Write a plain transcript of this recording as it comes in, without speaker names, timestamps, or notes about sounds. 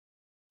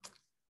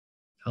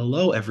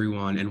Hello,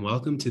 everyone, and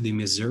welcome to the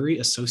Missouri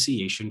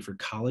Association for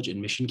College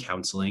Admission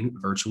Counseling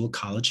Virtual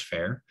College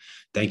Fair.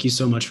 Thank you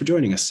so much for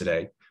joining us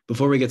today.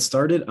 Before we get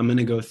started, I'm going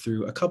to go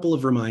through a couple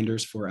of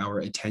reminders for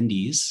our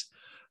attendees.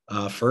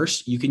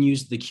 First, you can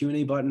use the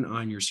Q&A button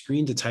on your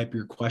screen to type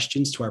your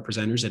questions to our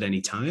presenters at any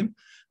time.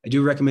 I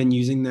do recommend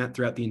using that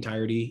throughout the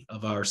entirety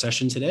of our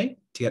session today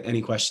to get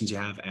any questions you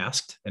have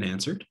asked and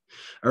answered.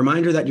 A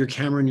reminder that your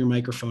camera and your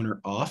microphone are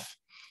off,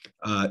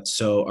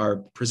 so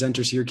our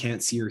presenters here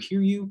can't see or hear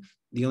you.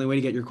 The only way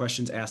to get your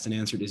questions asked and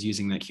answered is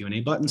using that Q&A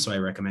button, so I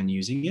recommend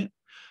using it.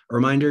 A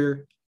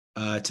reminder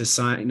to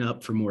sign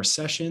up for more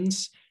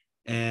sessions,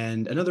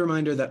 and another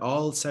reminder that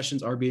all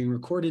sessions are being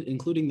recorded,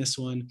 including this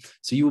one,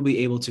 so you will be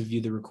able to view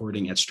the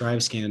recording at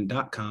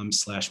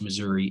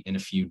strivescan.com/Missouri in a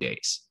few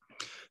days.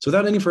 So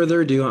without any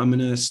further ado, I'm going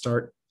to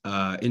start.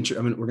 We're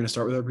going to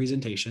start with our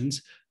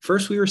presentations.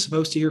 First, we were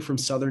supposed to hear from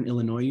Southern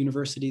Illinois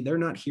University. They're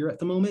not here at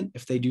the moment.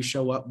 If they do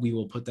show up, we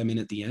will put them in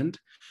at the end.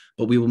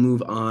 But we will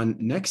move on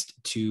next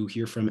to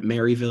hear from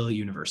Maryville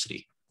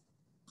University.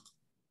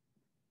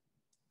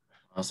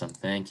 Awesome.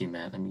 Thank you,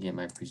 Matt. Let me get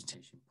my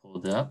presentation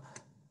pulled up.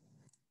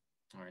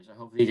 All right, so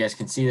hopefully you guys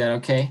can see that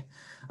okay.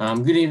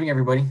 Good evening,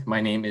 everybody.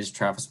 My name is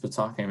Travis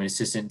Patak. I'm an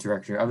Assistant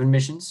Director of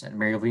Admissions at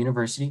Maryville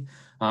University.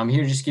 I'm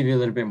here to just give you a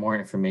little bit more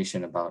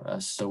information about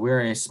us. So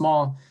we're a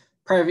small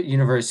private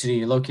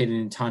university located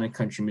in Town and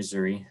Country,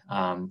 Missouri,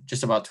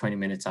 just about 20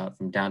 minutes out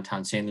from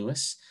downtown St.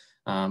 Louis.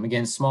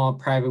 Again, small,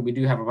 private, we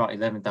do have about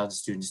 11,000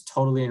 students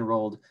totally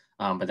enrolled,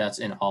 but that's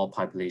in all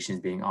populations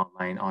being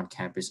online, on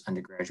campus,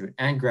 undergraduate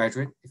and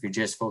graduate. If you're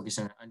just focused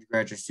on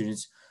undergraduate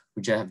students,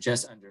 we have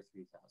just under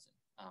 3,000.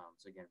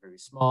 So again, very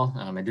small,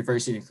 and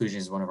diversity and inclusion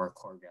is one of our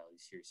core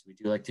values here. So we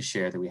do like to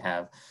share that we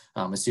have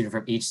a student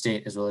from each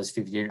state as well as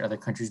 58 other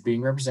countries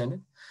being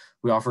represented.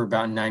 We offer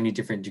about 90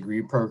 different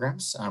degree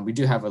programs. We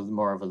do have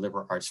more of a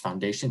liberal arts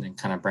foundation and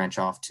kind of branch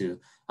off to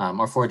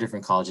our 4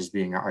 different colleges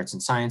being our arts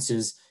and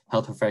sciences,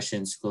 health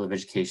professions, school of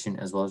education,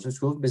 as well as our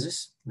school of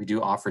business. We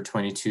do offer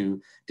 22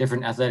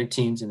 different athletic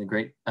teams in the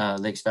Great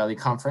Lakes Valley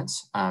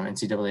Conference,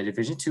 NCAA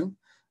Division II.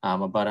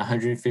 About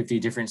 150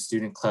 different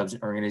student clubs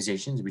and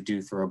organizations. We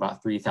do throw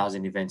about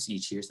 3,000 events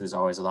each year. So there's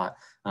always a lot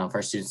for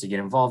our students to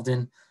get involved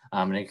in.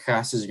 And the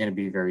classes are going to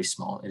be very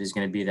small. It is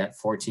going to be that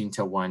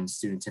 14-to-1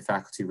 student to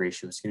faculty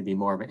ratio. It's going to be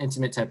more of an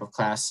intimate type of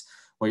class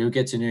where you'll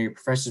get to know your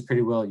professors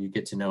pretty well. You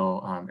get to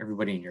know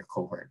everybody in your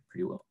cohort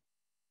pretty well.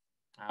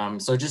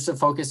 So just to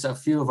focus a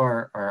few of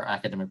our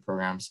academic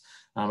programs,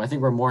 I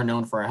think we're more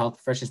known for our health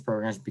professions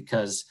programs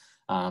because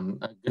a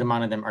good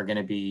amount of them are going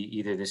to be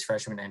either this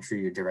freshman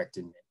entry or direct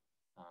admit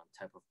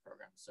type of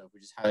program. So if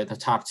we just highlight the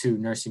top 2,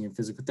 nursing and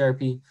physical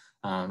therapy,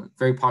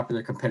 very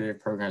popular competitive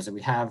programs that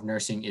we have.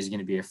 Nursing is going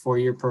to be a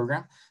 4-year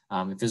program,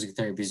 and physical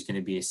therapy is going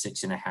to be a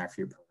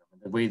 6.5-year program.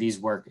 The way these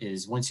work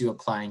is once you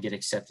apply and get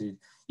accepted,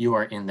 you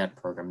are in that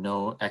program.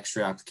 No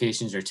extra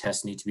applications or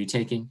tests need to be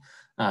taken,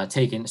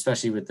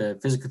 especially with the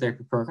physical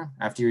therapy program.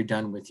 After you're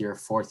done with your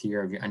 4th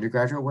year of your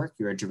undergraduate work,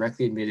 you are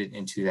directly admitted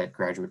into that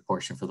graduate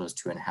portion for those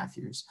 2.5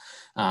 years.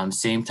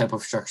 Same type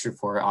of structure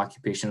for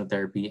occupational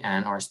therapy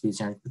and our speech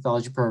and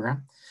pathology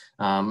program.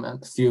 A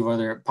few of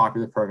other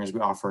popular programs we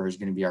offer is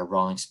going to be our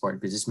Rawlings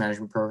Sport Business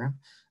Management program.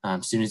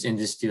 Students in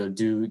this field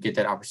do get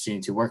that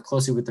opportunity to work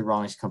closely with the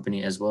Rawlings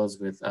company as well as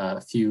with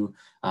a few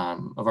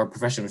of our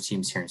professional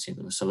teams here in St.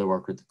 Louis. So they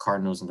work with the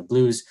Cardinals and the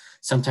Blues,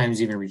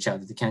 sometimes even reach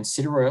out to the Kansas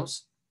City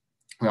Royals.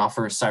 We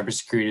offer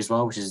cybersecurity as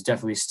well, which is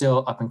definitely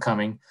still up and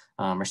coming.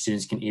 Our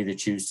students can either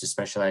choose to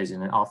specialize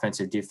in an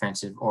offensive,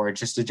 defensive, or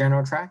just a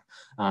general track.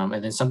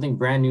 And then something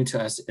brand new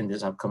to us in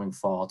this upcoming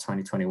fall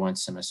 2021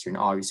 semester in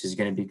August is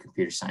going to be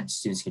computer science.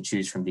 Students can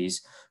choose from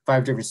these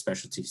 5 different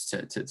specialties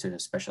to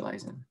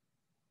specialize in.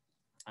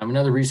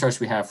 Another resource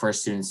we have for our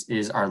students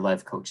is our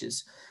life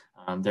coaches.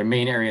 Their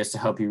main area is to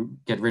help you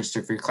get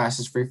registered for your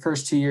classes for your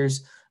first 2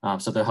 years.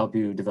 So they'll help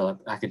you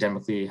develop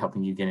academically,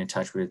 helping you get in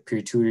touch with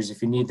peer tutors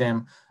if you need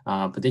them.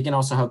 But they can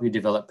also help you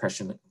develop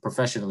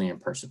professionally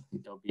and personally.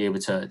 They'll be able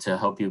to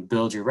help you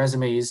build your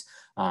resumes,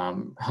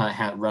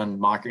 run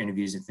mock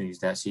interviews and things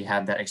like that. So you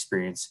have that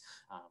experience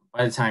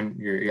by the time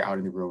you're out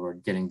in the real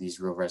world, getting these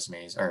real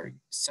resumes or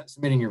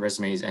submitting your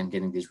resumes and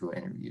getting these real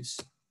interviews.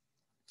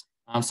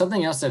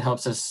 Something else that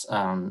helps us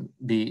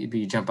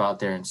jump out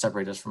there and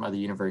separate us from other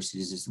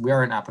universities is we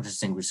are an Apple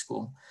distinguished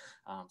school.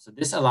 So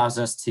this allows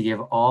us to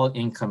give all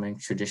incoming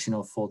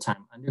traditional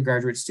full-time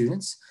undergraduate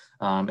students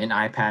an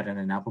iPad and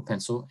an Apple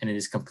Pencil, and it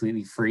is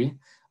completely free,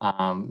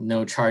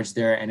 no charge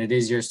there, and it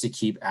is yours to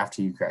keep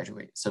after you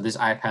graduate. So this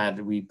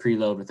iPad we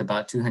preload with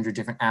about 200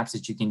 different apps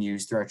that you can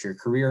use throughout your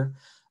career.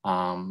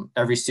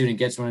 Every student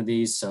gets one of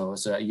these, so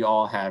you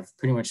all have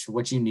pretty much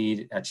what you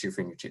need at your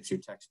fingertips,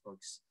 your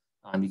textbooks.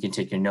 You can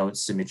take your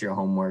notes, submit your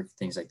homework,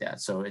 things like that.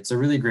 So it's a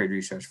really great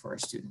resource for our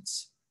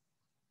students.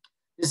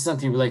 This is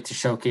something we like to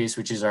showcase,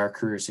 which is our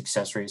career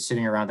success rate,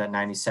 sitting around that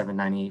 97,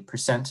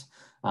 98%.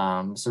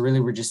 So really,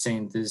 we're just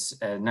saying this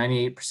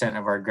 98%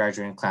 of our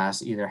graduating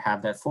class either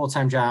have that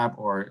full-time job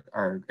or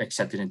are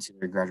accepted into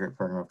their graduate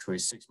program of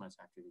choice 6 months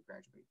after they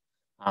graduate.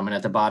 And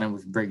at the bottom,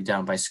 we break it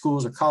down by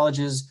schools or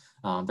colleges.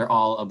 they're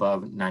all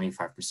above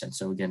 95%.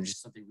 So again,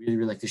 just something we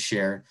really like to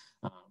share.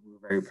 We're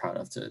very proud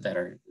of to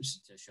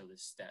show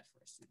this stat for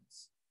our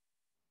students.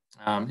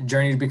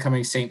 Journey to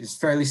becoming a Saint is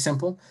fairly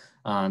simple.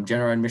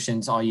 General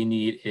admissions, all you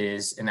need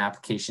is an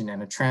application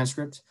and a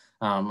transcript.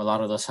 A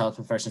lot of those health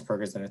professions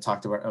programs that I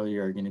talked about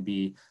earlier are going to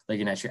be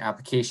looking at your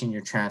application,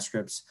 your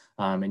transcripts,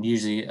 and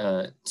usually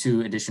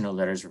 2 additional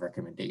letters of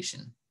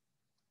recommendation.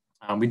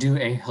 We do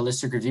a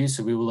holistic review,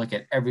 so we will look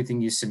at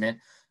everything you submit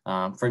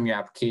from your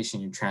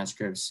application, your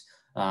transcripts,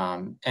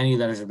 any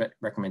letters of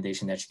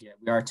recommendation that you get.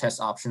 We are test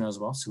optional as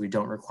well, so we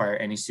don't require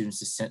any students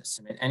to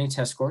submit any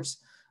test scores.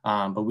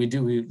 But we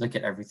look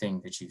at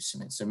everything that you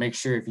submit. So make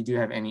sure if you do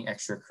have any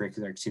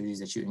extracurricular activities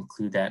that you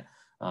include that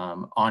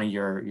on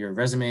your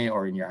resume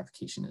or in your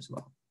application as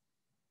well.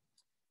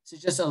 So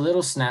just a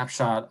little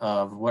snapshot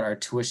of what our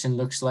tuition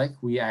looks like.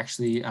 We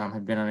actually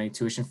have been on a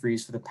tuition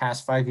freeze for the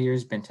past 5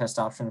 years, been test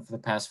optional for the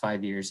past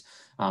 5 years.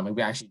 And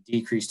we actually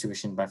decreased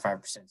tuition by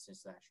 5%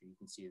 since last year. You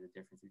can see the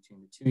difference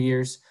between the 2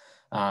 years.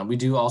 We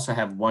do also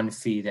have one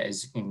fee that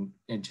is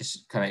it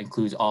just kind of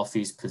includes all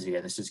fees put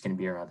together. So it's going to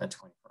be around that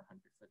 $2,400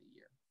 for the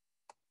year.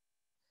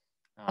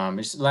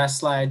 This last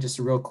slide, just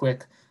real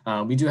quick.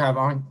 We do have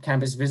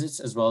on-campus visits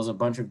as well as a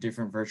bunch of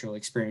different virtual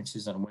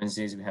experiences. On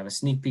Wednesdays, we have a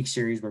sneak peek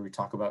series where we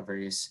talk about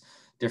various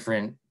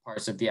different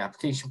parts of the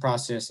application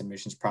process,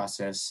 admissions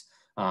process,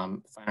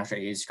 financial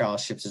aid,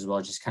 scholarships as well,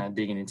 just kind of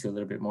digging into a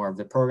little bit more of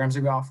the programs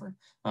that we offer.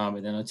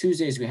 And then on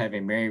Tuesdays, we have a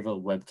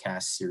Maryville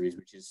webcast series,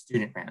 which is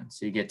student ran.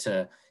 So you get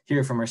to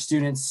hear from our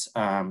students,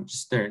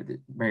 just their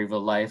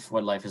Maryville life,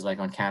 what life is like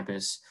on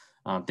campus,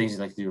 things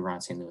they like to do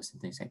around St. Louis and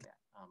things like that.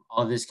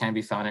 All of this can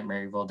be found at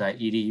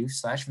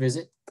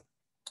maryville.edu/visit.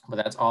 But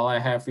that's all I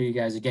have for you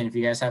guys. Again, if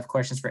you guys have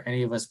questions for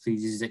any of us,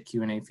 please use the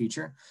Q&A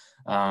feature.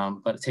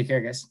 But take care,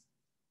 guys.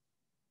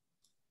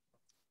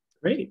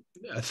 Great.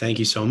 Thank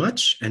you so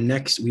much. And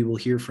next, we will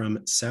hear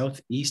from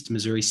Southeast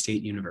Missouri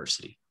State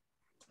University.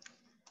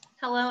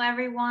 Hello,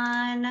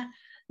 everyone.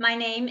 My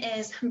name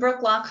is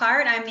Brooke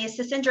Lockhart. I'm the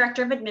Assistant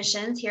Director of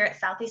Admissions here at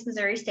Southeast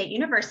Missouri State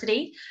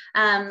University.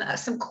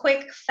 Some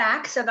quick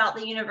facts about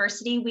the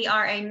university. We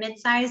are a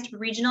mid-sized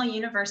regional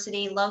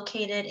university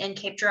located in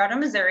Cape Girardeau,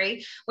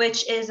 Missouri,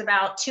 which is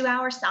about 2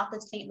 hours south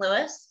of St.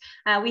 Louis.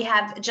 We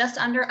have just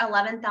under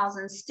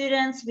 11,000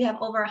 students. We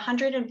have over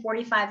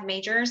 145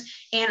 majors,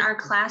 and our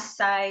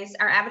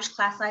average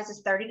class size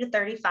is 30 to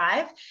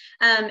 35.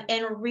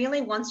 And really,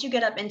 once you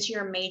get up into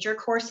your major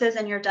courses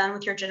and you're done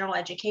with your general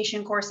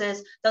education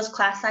courses, those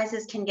class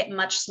sizes can get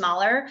much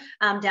smaller,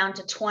 down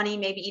to 20,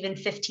 maybe even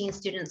 15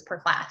 students per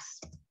class.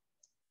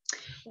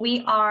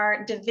 We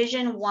are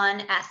Division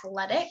I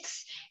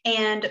athletics,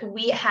 and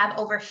we have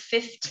over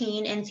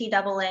 15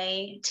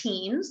 NCAA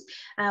teams.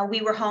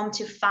 We were home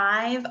to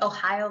 5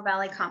 Ohio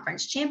Valley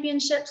Conference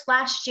championships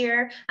last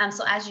year.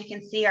 So as you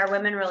can see, our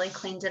women really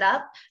cleaned it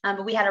up,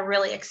 but we had a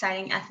really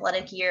exciting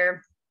athletic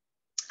year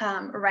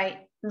right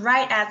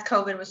as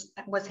COVID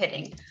was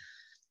hitting.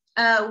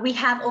 We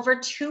have over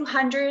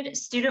 200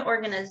 student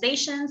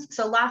organizations,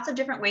 so lots of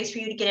different ways for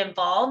you to get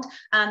involved.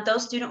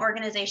 Those student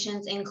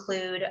organizations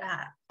include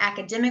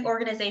academic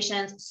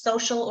organizations,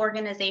 social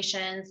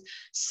organizations,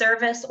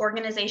 service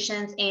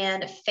organizations,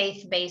 and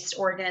faith-based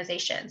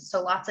organizations.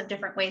 So lots of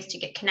different ways to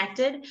get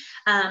connected.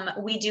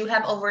 We do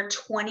have over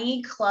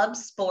 20 club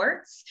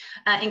sports,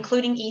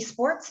 including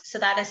esports. So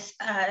that is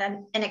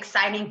an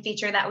exciting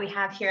feature that we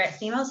have here at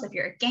SEMO. So if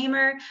you're a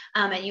gamer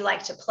and you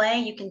like to play,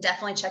 you can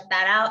definitely check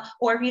that out.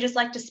 Or if you just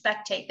like to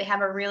spectate, they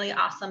have a really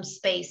awesome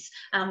space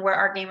where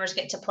our gamers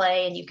get to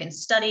play, and you can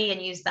study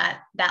and use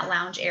that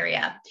lounge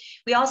area.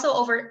 We also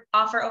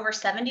offer over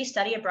 70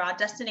 study abroad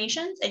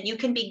destinations, and you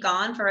can be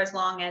gone for as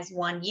long as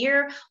 1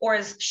 year or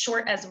as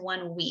short as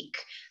 1 week.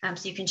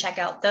 So you can check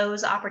out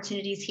those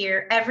opportunities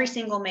here. Every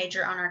single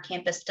major on our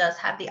campus does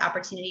have the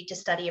opportunity to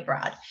study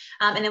abroad.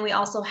 And then we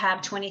also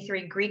have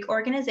 23 Greek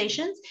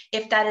organizations,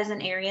 if that is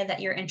an area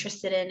that you're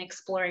interested in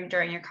exploring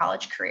during your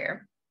college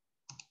career.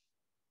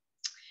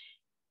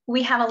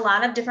 We have a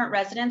lot of different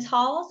residence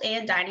halls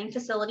and dining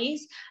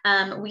facilities.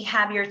 We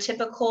have your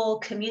typical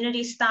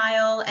community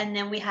style, and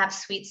then we have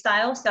suite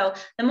style. So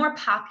the more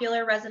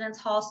popular residence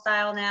hall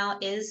style now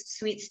is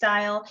suite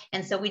style.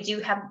 And so we do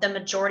have the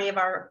majority of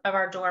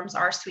our dorms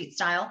are suite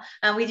style.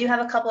 We do have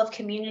a couple of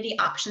community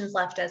options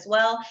left as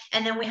well.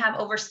 And then we have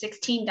over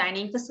 16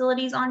 dining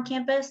facilities on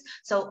campus.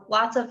 So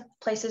lots of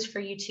places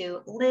for you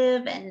to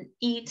live and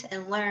eat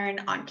and learn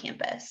on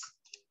campus.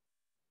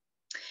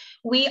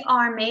 We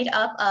are made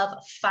up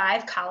of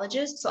 5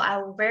 colleges, so I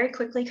will very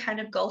quickly kind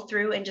of go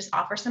through and just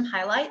offer some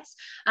highlights.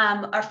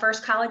 Our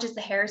first college is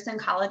the Harrison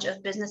College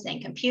of Business and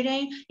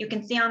Computing. You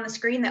can see on the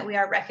screen that we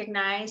are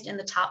recognized in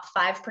the top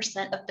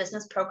 5% of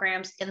business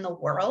programs in the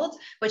world,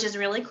 which is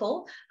really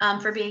cool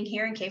for being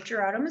here in Cape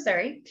Girardeau,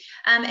 Missouri.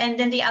 And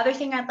then the other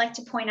thing I'd like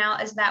to point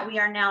out is that we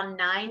are now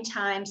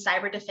 9-time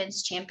cyber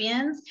defense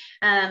champions.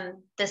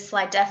 This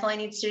slide definitely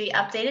needs to be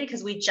updated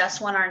because we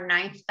just won our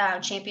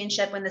 9th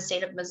championship in the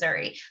state of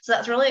Missouri. So So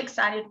that's really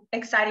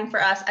exciting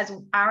for us as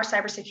our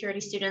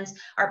cybersecurity students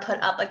are put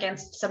up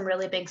against some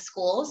really big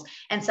schools.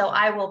 And so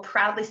I will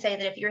proudly say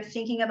that if you're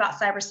thinking about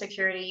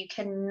cybersecurity, you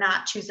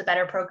cannot choose a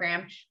better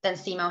program than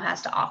SEMO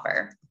has to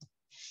offer.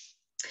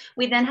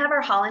 We then have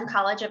our Holland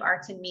College of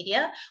Arts and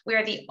Media. We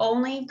are the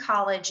only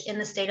college in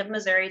the state of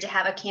Missouri to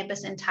have a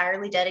campus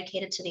entirely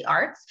dedicated to the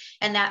arts.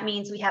 And that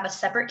means we have a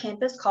separate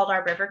campus called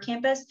our River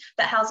Campus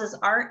that houses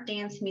art,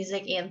 dance,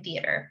 music, and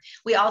theater.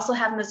 We also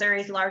have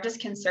Missouri's largest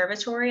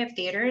conservatory of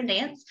theater and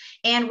dance.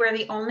 And we're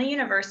the only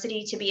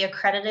university to be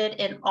accredited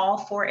in all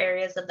 4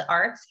 areas of the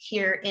arts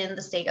here in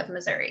the state of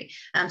Missouri.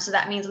 So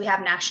that means we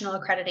have national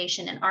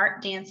accreditation in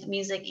art, dance,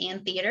 music,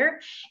 and theater.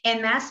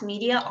 And mass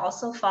media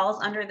also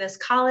falls under this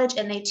college,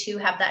 and they too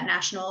have that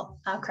national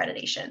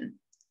accreditation.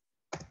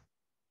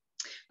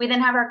 We then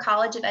have our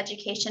College of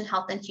Education,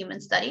 Health, and Human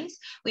Studies.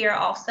 We are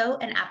also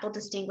an Apple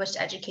Distinguished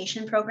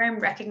Education Program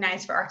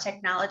recognized for our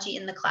technology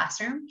in the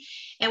classroom.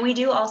 And we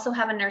do also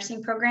have a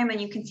nursing program, and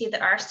you can see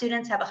that our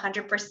students have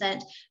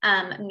 100%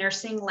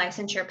 nursing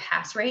licensure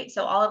pass rate.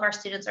 So all of our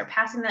students are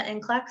passing that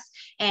NCLEX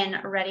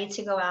and ready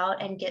to go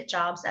out and get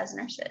jobs as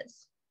nurses.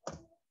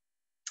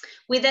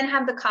 We then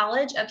have the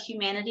College of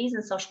Humanities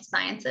and Social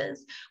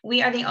Sciences.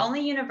 We are the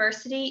only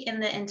university in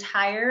the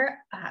entire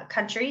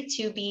country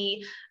to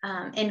be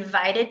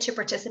invited to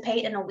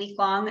participate in a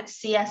week-long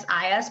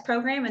CSIS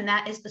program, and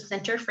that is the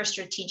Center for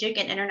Strategic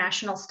and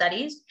International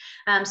Studies.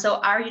 So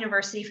our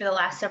university for the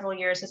last several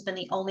years has been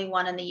the only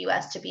one in the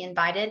US to be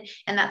invited,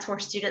 and that's where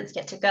students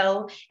get to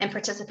go and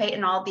participate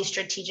in all of these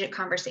strategic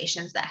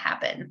conversations that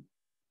happen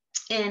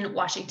in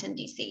Washington,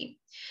 D.C.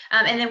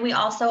 And then we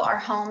also are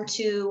home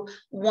to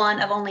one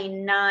of only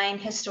 9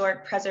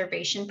 historic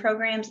preservation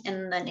programs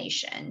in the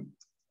nation.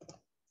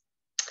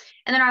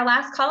 And then our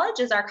last college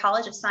is our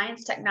College of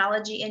Science,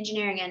 Technology,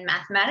 Engineering, and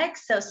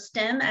Mathematics, so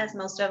STEM, as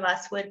most of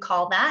us would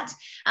call that.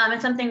 And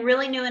something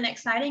really new and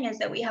exciting is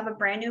that we have a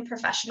brand new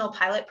professional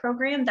pilot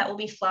program that will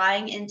be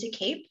flying into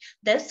Cape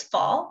this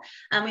fall.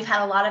 We've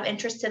had a lot of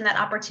interest in that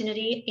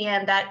opportunity,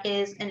 and that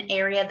is an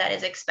area that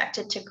is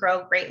expected to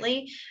grow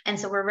greatly. And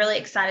so we're really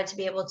excited to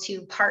be able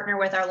to partner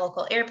with our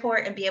local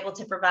airport and be able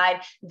to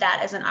provide that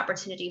as an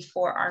opportunity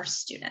for our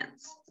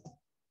students.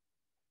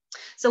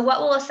 So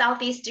what will a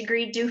Southeast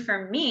degree do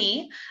for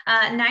me?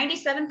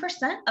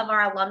 97% of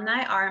our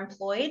alumni are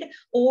employed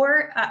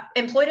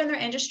in their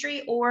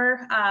industry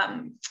or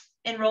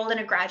enrolled in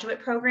a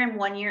graduate program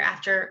 1 year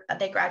after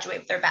they graduate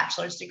with their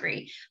bachelor's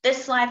degree.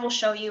 This slide will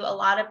show you a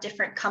lot of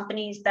different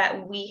companies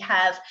that we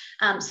have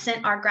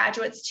sent our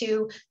graduates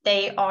to.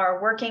 They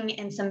are working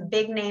in some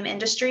big name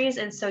industries,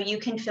 and so you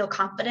can feel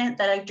confident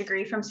that a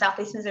degree from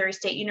Southeast Missouri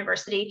State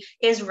University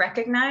is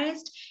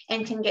recognized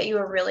and can get you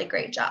a really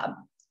great job.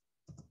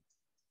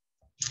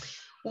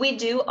 We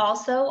do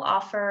also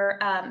offer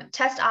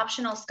test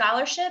optional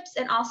scholarships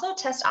and also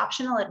test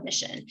optional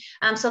admission.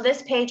 So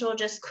this page will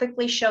just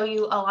quickly show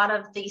you a lot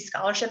of the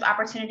scholarship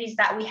opportunities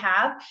that we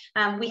have.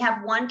 We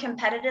have one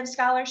competitive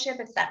scholarship.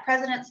 It's that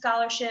President's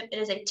Scholarship. It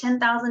is a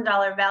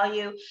 $10,000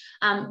 value.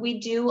 We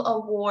do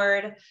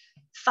award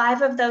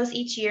 5 of those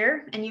each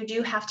year, and you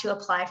do have to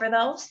apply for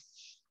those.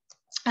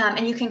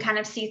 And you can kind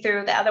of see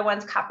through the other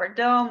ones, Copper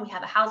Dome, we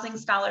have a housing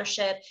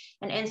scholarship,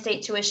 an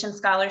in-state tuition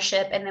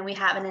scholarship, and then we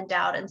have an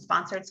endowed and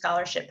sponsored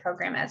scholarship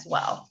program as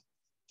well.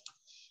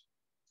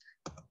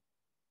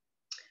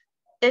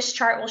 This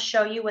chart will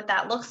show you what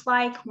that looks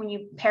like when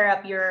you pair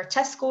up your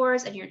test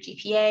scores and your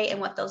GPA and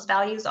what those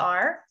values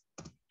are.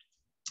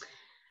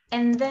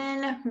 And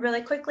then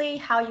really quickly,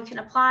 how you can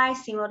apply,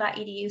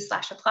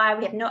 cmo.edu/apply.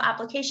 We have no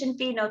application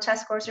fee, no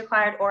test scores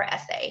required or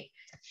essay.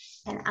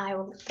 And I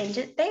will end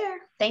it there.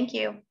 Thank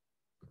you.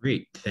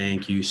 Great.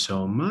 Thank you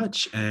so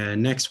much.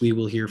 And next we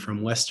will hear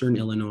from Western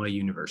Illinois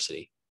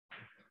University.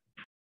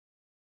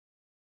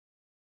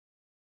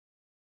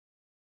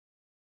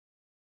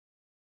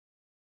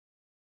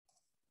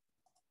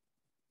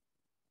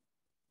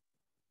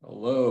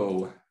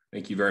 Hello.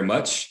 Thank you very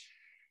much.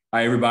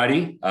 Hi,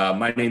 everybody.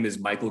 My name is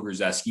Michael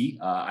Grzeski,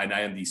 and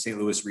I am the St.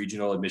 Louis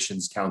Regional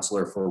Admissions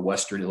Counselor for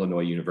Western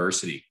Illinois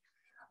University.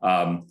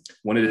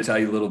 Wanted to tell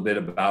you a little bit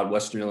about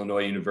Western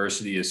Illinois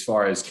University. As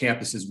far as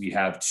campuses, we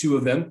have 2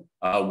 of them.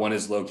 One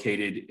is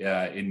located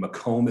in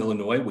Macomb,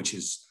 Illinois, which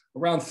is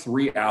around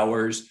 3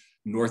 hours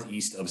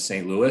northeast of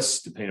St.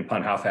 Louis, depending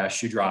upon how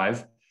fast you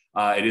drive.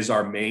 It is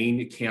our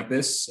main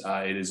campus.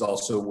 It is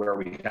also where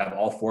we have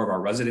all 4 of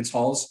our residence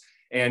halls,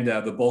 and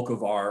the bulk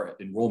of our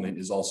enrollment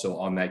is also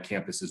on that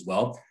campus as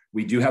well.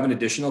 We do have an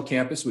additional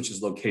campus, which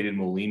is located in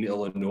Moline,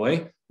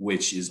 Illinois,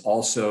 which is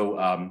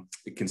also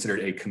considered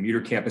a commuter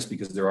campus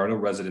because there are no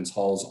residence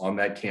halls on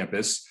that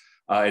campus.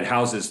 It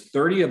houses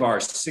 30 of our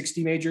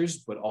 60 majors,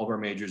 but all of our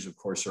majors, of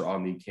course, are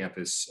on the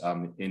campus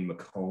in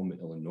Macomb,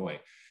 Illinois.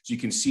 So you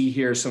can see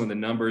here some of the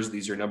numbers.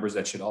 These are numbers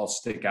that should all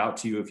stick out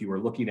to you if you were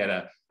looking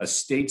at a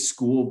state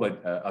school,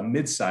 but a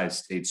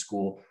mid-sized state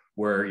school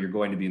where you're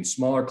going to be in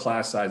smaller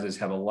class sizes,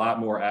 have a lot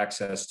more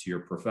access to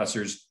your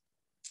professors,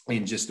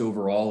 and just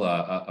overall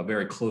a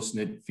very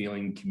close-knit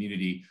feeling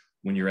community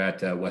when you're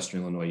at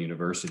Western Illinois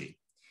University.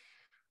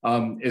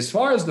 As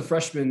far as the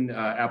freshman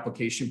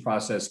application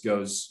process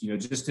goes,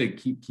 just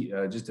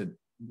to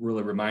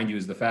really remind you,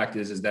 the fact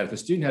is that if a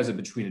student has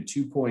between a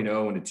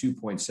 2.0 and a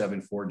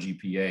 2.74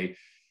 GPA,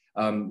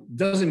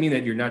 doesn't mean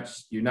that you're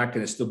not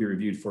going to still be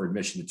reviewed for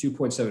admission. The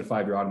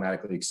 2.75, you're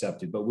automatically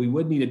accepted, but we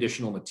would need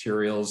additional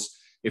materials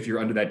if you're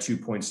under that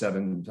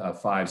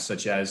 2.75,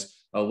 such as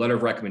a letter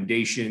of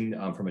recommendation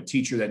from a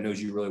teacher that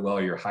knows you really well,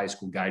 or your high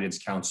school guidance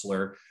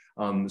counselor,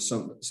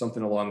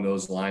 something along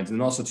those lines. And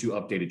then also to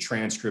updated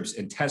transcripts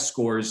and test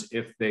scores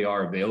if they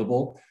are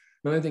available.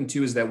 Another thing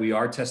too is that we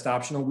are test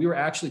optional. We were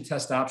actually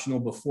test optional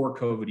before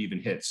COVID even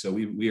hit. So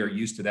we are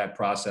used to that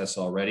process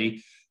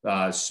already.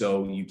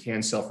 So you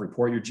can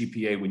self-report your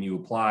GPA when you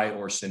apply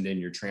or send in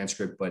your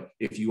transcript. But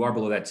if you are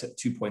below that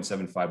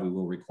 2.75, we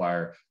will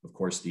require, of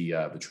course,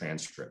 the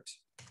transcript.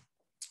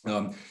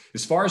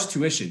 As far as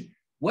tuition,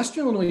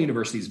 Western Illinois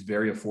University is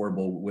very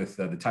affordable with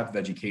the type of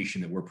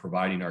education that we're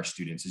providing our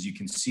students. As you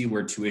can see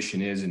where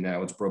tuition is, and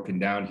now it's broken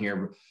down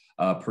here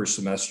per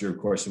semester, of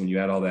course, when you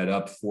add all that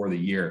up for the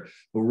year.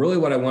 But really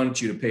what I wanted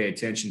you to pay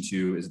attention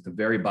to is at the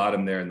very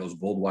bottom there in those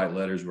bold white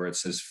letters where it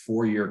says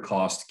 4-year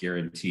cost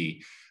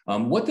guarantee.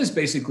 What this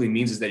basically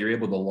means is that you're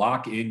able to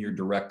lock in your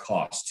direct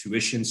costs,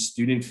 tuition,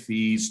 student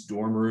fees,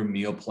 dorm room,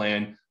 meal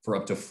plan for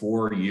up to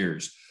 4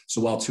 years. So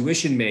while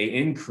tuition may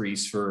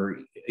increase for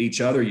each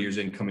other year's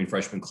incoming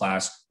freshman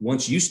class,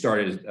 once you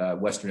started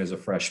Western as a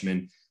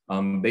freshman,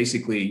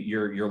 basically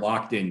you're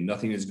locked in.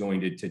 Nothing is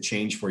going to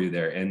change for you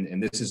there.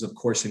 And this is, of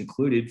course,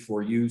 included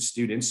for you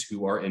students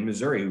who are in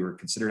Missouri, who are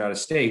considered out of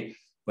state,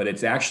 but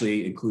it's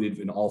actually included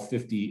in all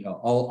 50,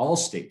 all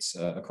states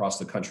across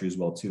the country as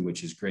well, too,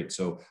 which is great.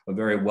 So a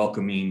very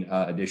welcoming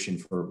addition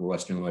for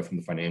Western Illinois from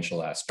the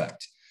financial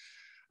aspect.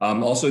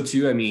 Also,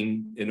 too, I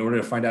mean, in order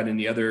to find out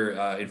any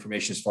other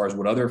information as far as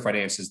what other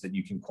finances that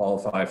you can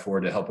qualify for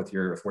to help with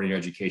your 4-year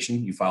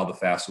education, you file the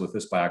FAFSA with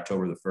us by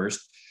October the 1st.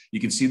 You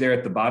can see there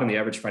at the bottom, the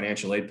average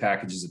financial aid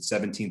package is at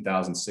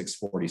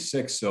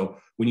 $17,646. So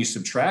when you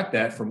subtract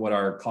that from what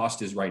our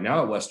cost is right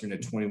now at Western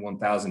at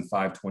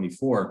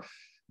 $21,524,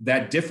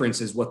 that difference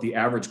is what the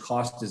average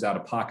cost is out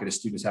of pocket a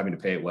student is having to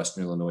pay at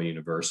Western Illinois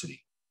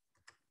University.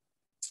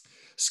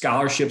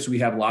 Scholarships, we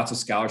have lots of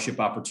scholarship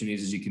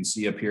opportunities, as you can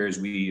see up here, as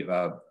we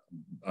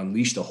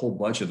unleashed a whole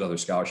bunch of other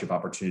scholarship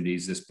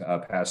opportunities this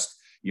past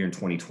year in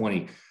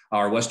 2020.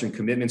 Our Western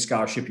Commitment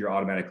Scholarship, you're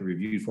automatically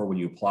reviewed for when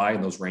you apply,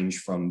 and those range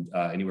from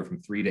anywhere from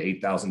 $3,000 to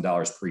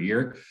 $8,000 per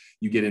year.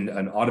 You get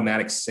an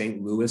automatic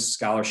St. Louis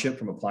scholarship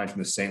from applying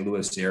from the St.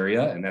 Louis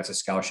area, and that's a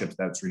scholarship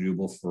that's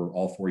renewable for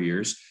all 4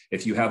 years.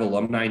 If you have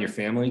alumni in your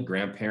family,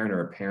 grandparent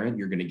or a parent,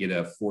 you're going to get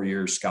a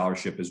 4-year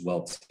scholarship as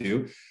well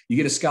too. You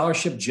get a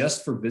scholarship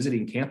just for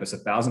visiting campus,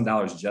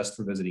 $1,000 just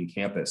for visiting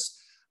campus.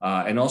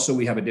 And also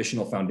we have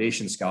additional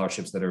foundation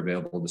scholarships that are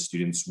available to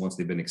students once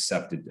they've been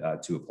accepted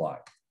to apply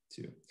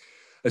to.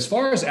 As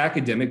far as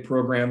academic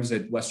programs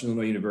at Western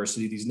Illinois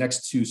University, these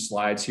next 2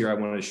 slides here I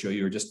wanted to show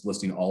you are just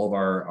listing all of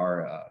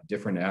our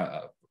different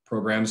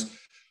programs.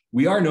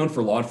 We are known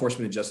for law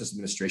enforcement and justice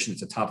administration.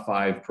 It's a top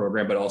 5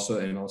 program, but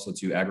also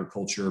to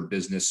agriculture,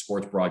 business,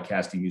 sports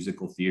broadcasting,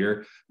 musical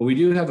theater. But we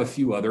do have a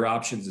few other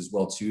options as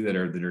well too that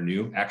are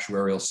new: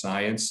 actuarial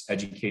science,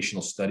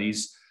 educational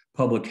studies,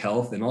 public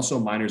health, and also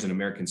minors in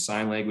American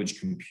Sign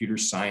Language, computer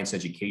science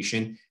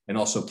education, and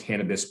also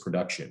cannabis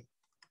production.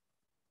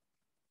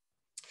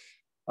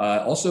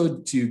 Also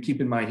to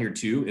keep in mind here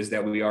too is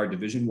that we are a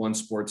Division I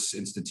sports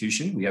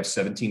institution. We have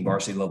 17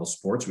 varsity level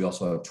sports. We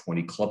also have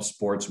 20 club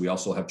sports. We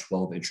also have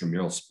 12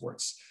 intramural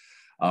sports.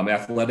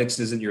 Athletics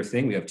isn't your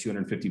thing. We have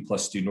 250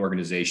 plus student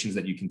organizations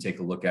that you can take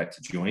a look at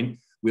to join.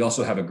 We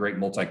also have a great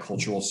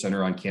multicultural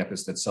center on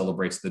campus that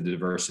celebrates the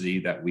diversity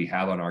that we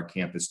have on our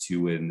campus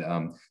too,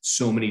 and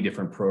so many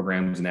different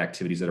programs and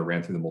activities that are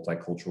ran through the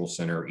multicultural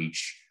center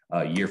each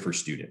year for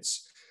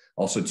students.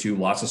 Also, too,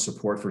 lots of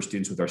support for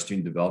students with our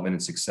Student Development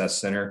and Success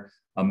Center,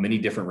 many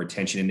different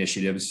retention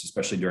initiatives,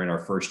 especially during our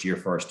first year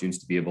for our students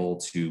to be able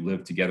to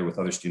live together with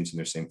other students in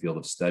their same field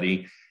of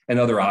study, and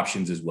other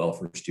options as well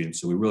for students.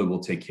 So we really will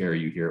take care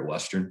of you here at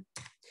Western.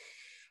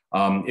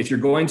 If you're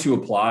going to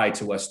apply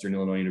to Western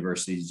Illinois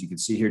University, as you can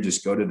see here,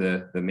 just go to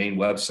the main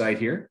website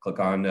here, click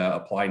on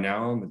Apply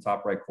Now in the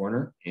top right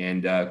corner,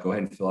 and go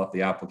ahead and fill out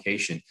the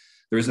application.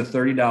 There is a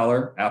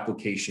 $30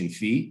 application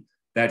fee.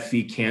 That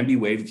fee can be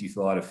waived if you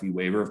fill out a fee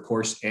waiver, of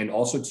course. And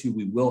also, too,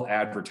 we will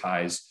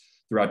advertise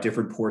throughout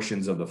different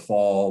portions of the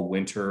fall,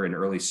 winter, and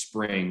early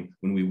spring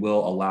when we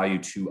will allow you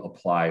to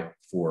apply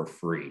for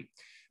free.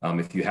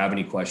 If you have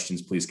any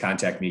questions, please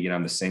contact me. Again,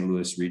 I'm the St.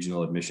 Louis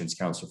Regional Admissions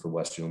Counselor for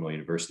Western Illinois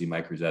University,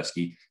 Mike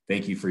Grzeski.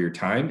 Thank you for your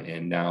time.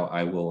 And now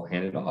I will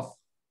hand it off.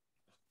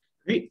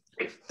 Great.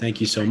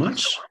 Thank you so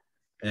much.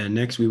 And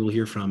next we will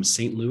hear from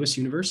St. Louis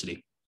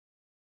University.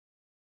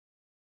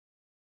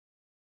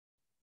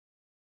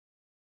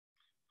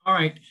 All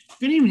right.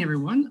 Good evening,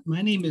 everyone.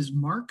 My name is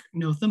Mark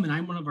Notham, and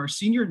I'm one of our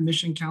senior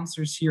admission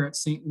counselors here at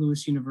St.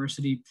 Louis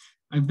University.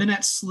 I've been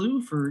at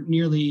SLU for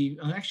nearly,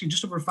 actually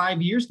just over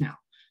 5 years now.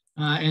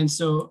 And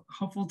so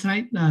hopeful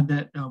tonight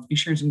that I'll be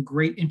sharing some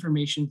great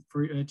information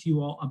to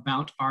you all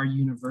about our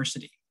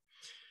university.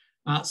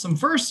 Some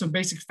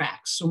basic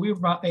facts. So we're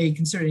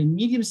considered a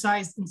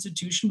medium-sized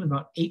institution with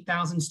about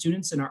 8,000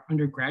 students in our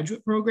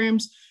undergraduate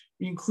programs.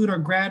 We include our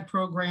grad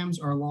programs,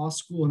 our law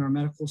school, and our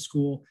medical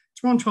school.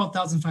 It's around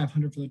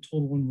 12,500 for the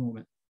total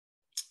enrollment.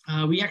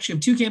 We actually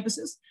have 2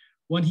 campuses,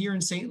 one here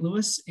in St.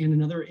 Louis and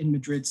another in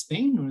Madrid,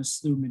 Spain, known as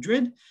SLU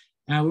Madrid.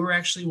 We were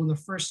actually one of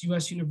the first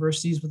US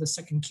universities with a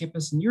second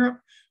campus in Europe,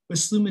 with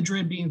SLU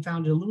Madrid being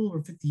founded a little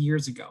over 50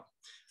 years ago.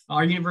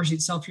 Our university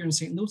itself here in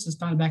St. Louis was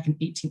founded back in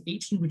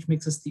 1818, which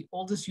makes us the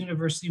oldest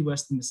university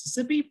west of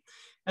Mississippi,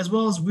 as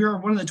well as we are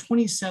one of the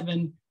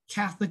 27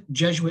 Catholic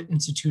Jesuit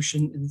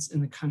institutions in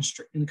the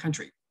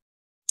country.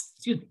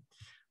 Excuse me.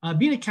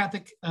 Being a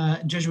Catholic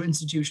Jesuit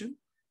institution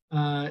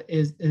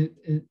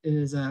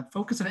is a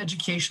focus on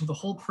education of the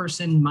whole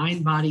person,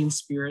 mind, body, and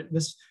spirit.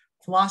 This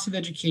philosophy of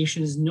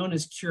education is known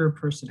as Cura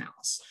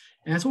Personalis.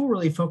 And that's what we're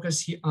really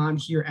focused on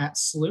here at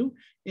SLU,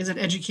 is an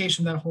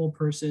education of that whole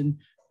person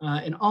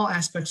in all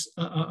aspects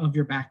of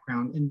your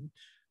background. And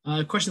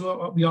a question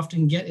what we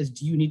often get is,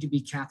 do you need to be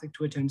Catholic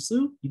to attend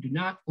SLU? You do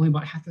not. Only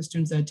about half the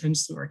students that attend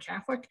SLU are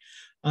Catholic.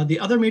 The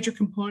other major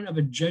component of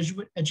a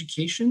Jesuit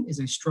education is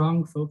a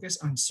strong focus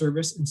on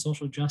service and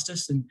social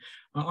justice. And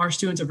our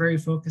students are very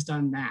focused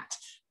on that.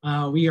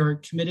 We are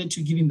committed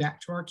to giving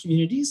back to our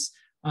communities.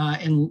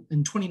 In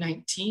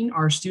 2019,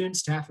 our students,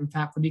 staff, and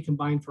faculty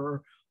combined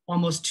for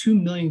almost 2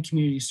 million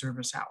community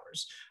service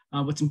hours.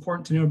 What's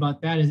important to know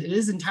about that is it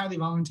is entirely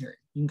voluntary.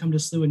 You can come to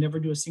SLU and never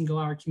do a single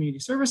hour community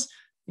service.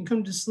 You can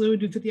come to SLU and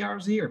do 50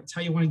 hours a year. It's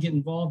how you want to get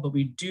involved, but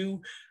we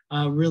do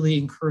really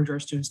encourage our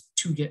students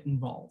to get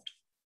involved.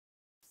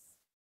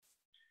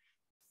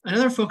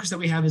 Another focus that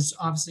we have is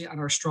obviously on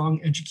our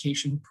strong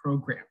education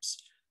programs.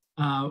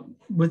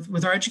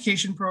 With our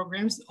education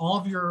programs, all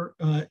of your,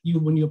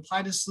 when you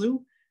apply to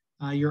SLU,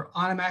 you're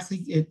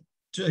automatically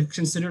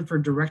considered for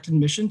direct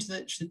admission to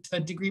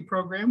that degree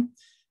program.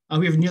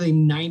 We have nearly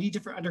 90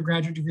 different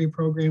undergraduate degree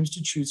programs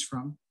to choose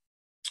from.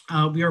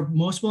 We are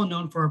most well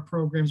known for our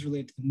programs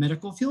related to the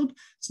medical field,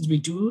 since we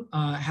do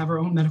have our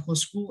own medical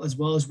school, as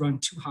well as run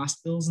 2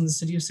 hospitals in the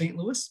city of St.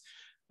 Louis.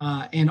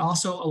 And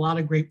also a lot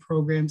of great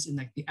programs in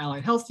like the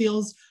allied health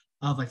fields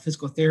of like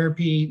physical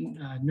therapy,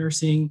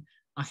 nursing,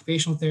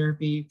 occupational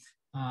therapy.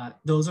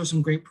 Those are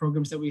some great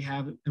programs that we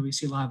have that we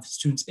see a lot of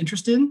students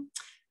interested in,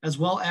 as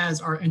well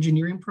as our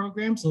engineering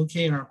programs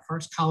located in our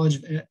Parks College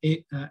of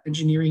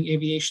Engineering,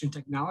 Aviation, and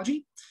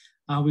Technology.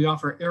 We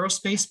offer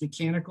aerospace,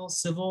 mechanical,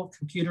 civil,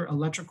 computer,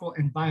 electrical,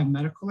 and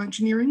biomedical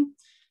engineering,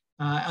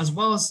 as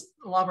well as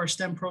a lot of our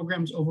STEM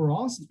programs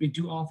overall, since we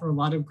do offer a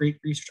lot of great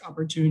research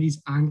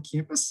opportunities on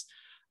campus.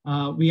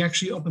 We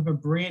actually opened up a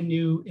brand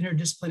new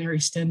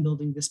interdisciplinary STEM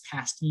building this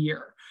past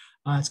year.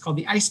 It's called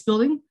the ICE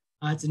building.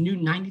 It's a new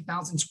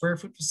 90,000 square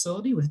foot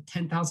facility with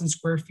 10,000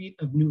 square feet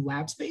of new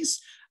lab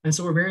space. And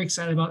so we're very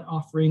excited about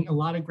offering a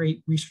lot of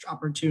great research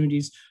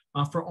opportunities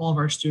for all of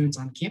our students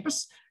on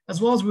campus, as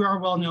well as we are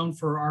well known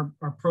for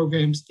our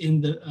programs in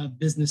the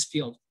business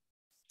field.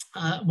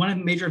 One of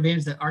the major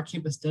advantages that our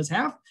campus does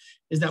have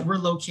is that we're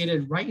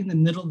located right in the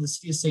middle of the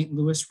city of St.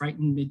 Louis, right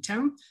in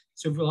Midtown.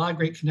 So we have a lot of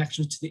great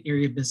connections to the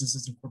area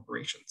businesses and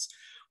corporations.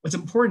 What's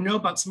important to know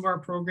about some of our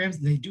programs,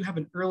 they do have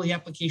an early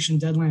application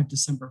deadline of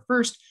December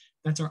 1st.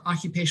 That's our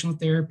occupational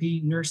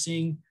therapy,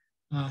 nursing,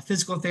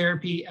 physical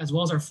therapy, as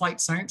well as our flight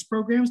science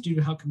programs. Due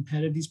to how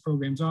competitive these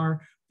programs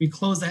are, we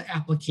close that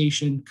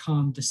application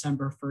come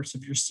December 1st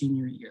of your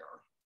senior year.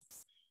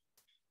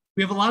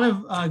 We have a lot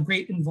of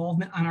great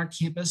involvement on our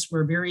campus.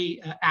 We're a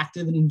very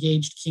active and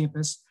engaged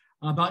campus.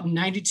 About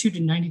 92 to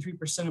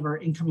 93% of our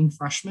incoming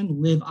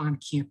freshmen live on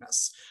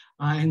campus.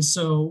 And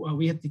so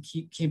we have to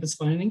keep campus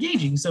fun and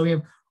engaging. So we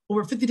have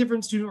over 50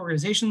 different student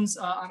organizations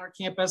on our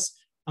campus.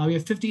 We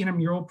have 50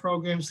 intramural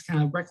programs,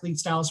 kind of rec league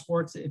style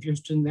sports, if you're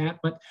interested in that.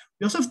 But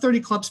we also have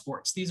 30 club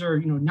sports. These are,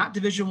 not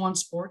Division I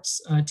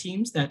sports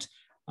teams that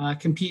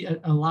compete at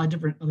a lot of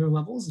different other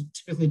levels,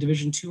 typically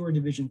Division II or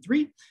Division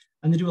III.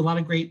 And they do a lot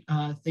of great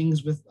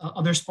things with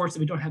other sports that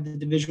we don't have the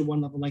Division I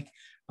level. Like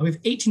we have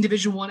 18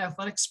 Division I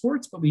athletic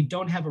sports, but we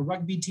don't have a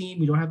rugby team.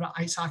 We don't have an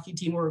ice hockey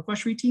team or a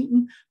equestrian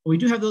team, but we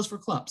do have those for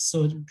clubs.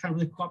 So it's kind of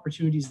really cool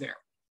opportunities there.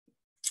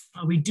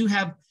 We do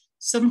have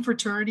 7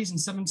 fraternities and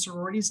 7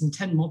 sororities and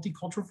 10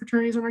 multicultural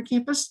fraternities on our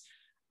campus.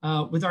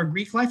 With our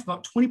Greek life,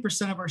 about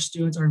 20% of our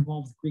students are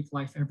involved with Greek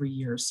life every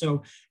year.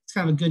 So it's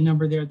kind of a good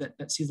number there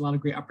that sees a lot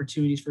of great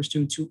opportunities for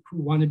students who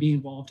want to be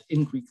involved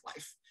in Greek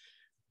life.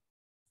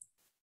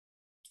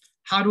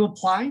 How to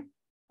apply?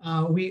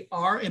 We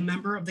are a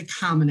member of the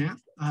Common App,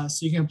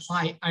 so you can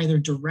apply either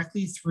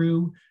directly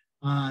through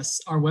our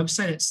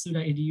website at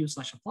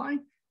slu.edu/apply,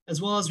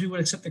 as well as we would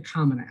accept the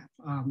Common App.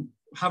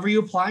 However you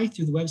apply,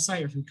 through the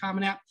website or through the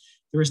Common App,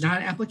 there is not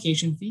an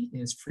application fee. It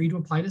is free to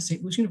apply to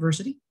St. Louis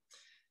University.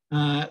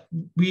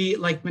 We,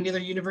 like many other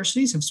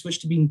universities, have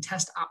switched to being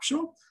test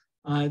optional.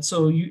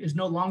 So it's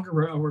no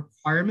longer a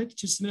requirement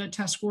to submit a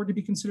test score to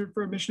be considered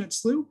for admission at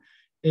SLU.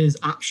 It is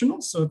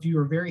optional. So if you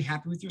are very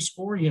happy with your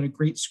score, you had a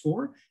great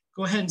score,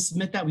 go ahead and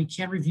submit that. We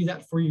can review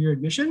that for your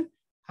admission.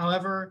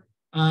 However,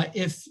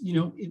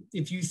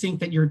 If you think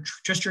that your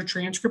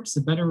transcript is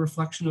a better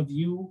reflection of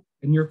you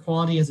and your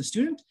quality as a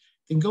student,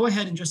 then go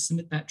ahead and just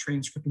submit that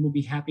transcript, and we'll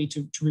be happy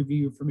to review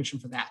your permission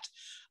for that.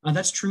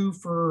 That's true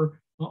for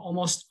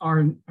almost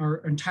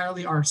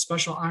entirely our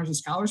special honors and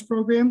scholars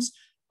programs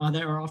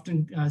that are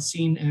often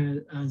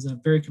seen as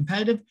very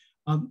competitive.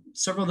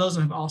 Several of those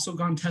have also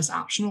gone test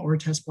optional or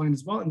test blind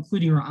as well,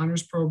 including our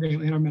honors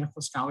program and our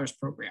medical scholars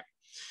program.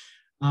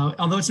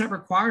 Although it's not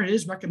required, it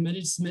is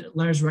recommended to submit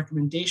letters of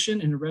recommendation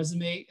and a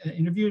resume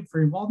interview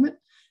for involvement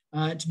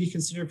to be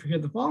considered for here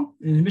in the fall,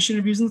 and admission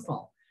interviews in the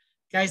fall.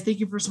 Guys, thank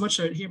you for so much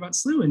to hear about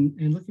SLU,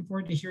 and looking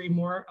forward to hearing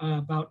more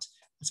about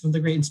some of the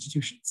great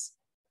institutions.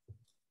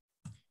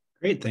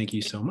 Great, thank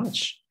you so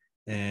much.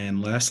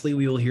 And lastly,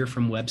 we will hear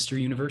from Webster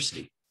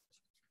University.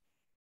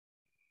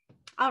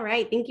 All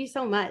right, thank you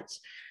so much.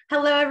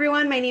 Hello,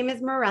 everyone. My name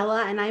is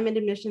Marella, and I'm an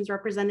admissions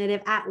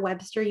representative at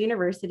Webster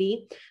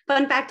University.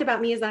 Fun fact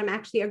about me is that I'm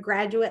actually a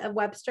graduate of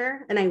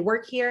Webster, and I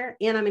work here,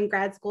 and I'm in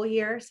grad school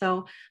here.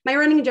 So my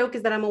running joke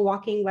is that I'm a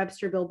walking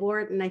Webster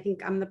billboard, and I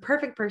think I'm the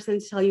perfect person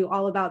to tell you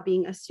all about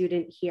being a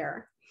student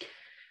here.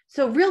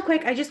 So real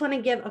quick, I just want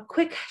to give a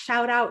quick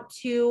shout out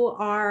to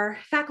our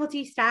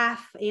faculty,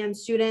 staff, and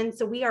students.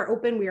 So we are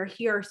open, we are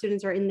here, our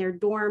students are in their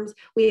dorms.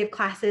 We have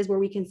classes where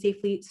we can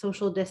safely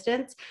social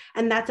distance.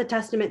 And that's a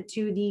testament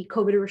to the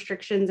COVID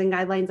restrictions and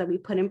guidelines that we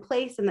put in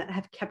place and that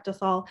have kept us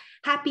all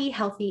happy,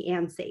 healthy,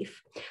 and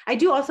safe. I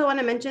do also want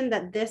to mention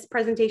that this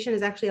presentation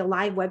is actually a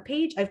live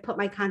webpage. I've put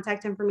my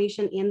contact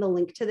information and the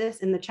link to this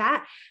in the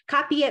chat.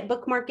 Copy it,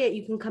 bookmark it.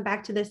 You can come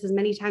back to this as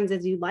many times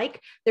as you'd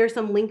like. There are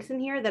some links in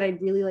here that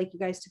I'd really like you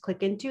guys to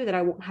click into that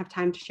I won't have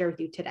time to share with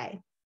you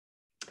today.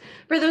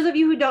 For those of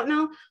you who don't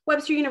know,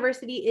 Webster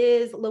University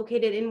is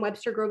located in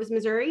Webster Groves,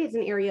 Missouri. It's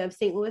an area of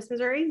St. Louis,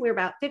 Missouri. We're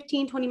about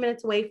 15-20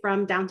 minutes away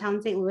from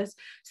downtown St. Louis.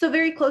 So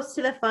very close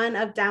to the fun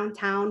of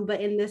downtown, but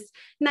in this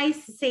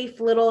nice, safe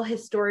little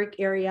historic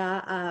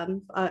area,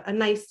 a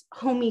nice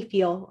homey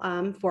feel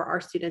for our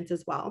students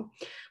as well.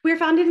 We were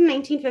founded in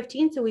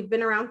 1915, so we've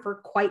been around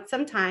for quite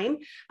some time.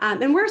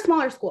 And we're a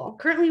smaller school.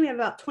 Currently, we have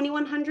about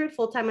 2,100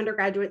 full-time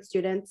undergraduate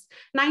students,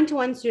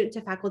 9-to-1 student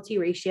to faculty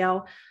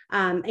ratio.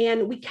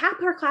 And we cap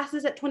our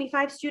classes at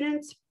 25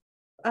 students.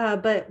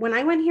 But when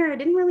I went here, I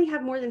didn't really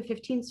have more than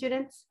 15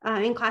 students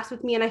in class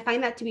with me. And I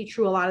find that to be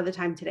true a lot of the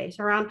time today.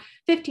 So around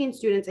 15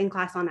 students in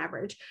class on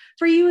average.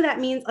 For you, that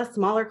means a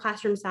smaller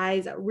classroom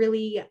size,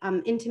 really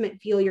intimate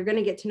feel. You're going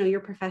to get to know your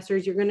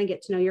professors. You're going to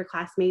get to know your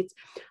classmates.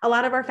 A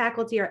lot of our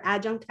faculty are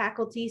adjunct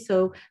faculty,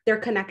 so they're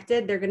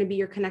connected. They're going to be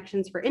your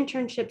connections for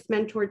internships,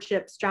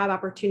 mentorships, job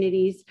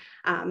opportunities,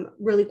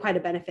 really quite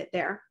a benefit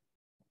there.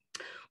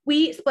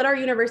 We split our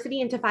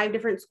university into 5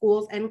 different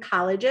schools and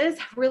colleges.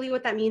 Really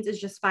what that means is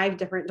just 5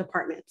 different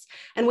departments.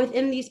 And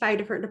within these 5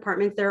 different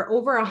departments, there are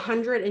over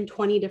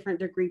 120 different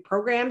degree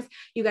programs.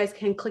 You guys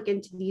can click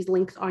into these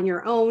links on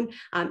your own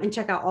and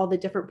check out all the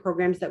different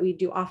programs that we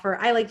do offer.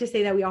 I like to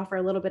say that we offer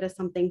a little bit of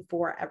something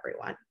for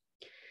everyone.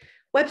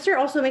 Webster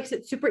also makes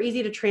it super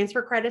easy to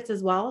transfer credits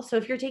as well. So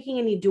if you're taking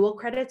any dual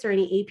credits or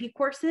any AP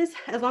courses,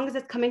 as long as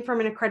it's coming from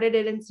an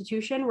accredited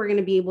institution, we're going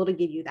to be able to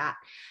give you that.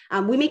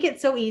 We make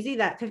it so easy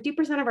that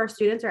 50% of our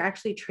students are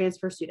actually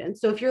transfer students.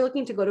 So if you're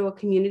looking to go to a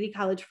community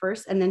college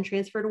first and then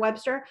transfer to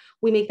Webster,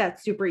 we make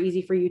that super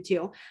easy for you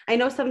too. I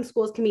know some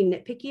schools can be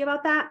nitpicky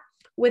about that.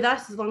 With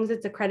us, as long as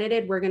it's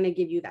accredited, we're going to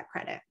give you that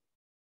credit.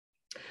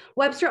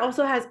 Webster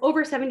also has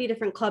over 70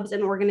 different clubs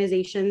and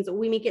organizations.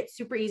 We make it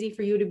super easy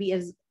for you to be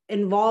as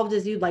involved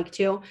as you'd like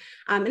to.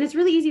 And it's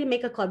really easy to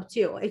make a club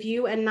too. If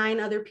you and 9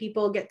 other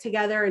people get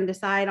together and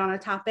decide on a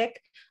topic,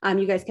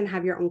 you guys can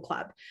have your own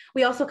club.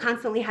 We also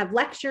constantly have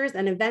lectures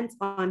and events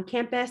on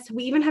campus.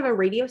 We even have a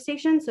radio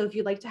station. So if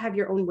you'd like to have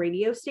your own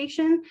radio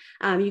station,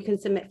 you can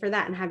submit for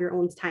that and have your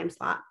own time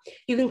slot.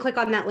 You can click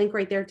on that link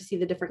right there to see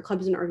the different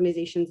clubs and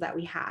organizations that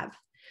we have.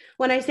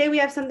 When I say we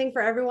have something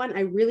for everyone,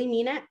 I really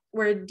mean it.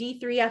 We're a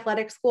D3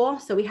 athletic school,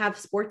 so we have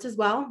sports as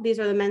well. These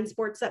are the men's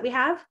sports that we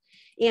have,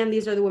 and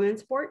these are the women's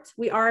sports.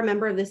 We are a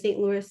member of the St.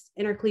 Louis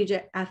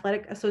Intercollegiate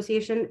Athletic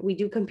Association. We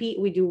do compete,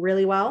 we do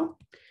really well.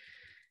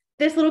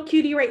 This little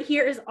cutie right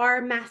here is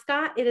our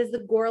mascot. It is the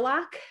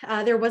Gorlock.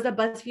 There was a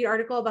BuzzFeed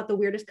article about the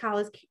weirdest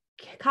college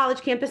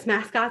campus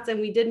mascots, and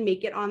we did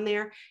make it on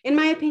there. In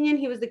my opinion,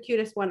 he was the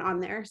cutest one on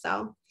there,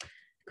 so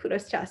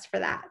kudos to us for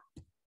that.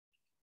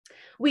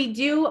 We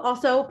do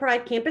also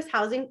provide campus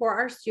housing for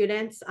our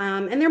students,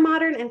 and they're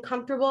modern and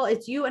comfortable.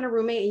 It's you and a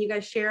roommate, and you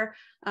guys share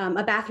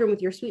a bathroom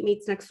with your suite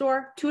mates next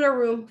door, 2-door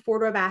room,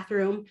 4-door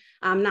bathroom,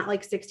 not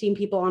like 16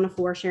 people on a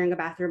floor sharing a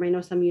bathroom. I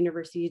know some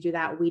universities do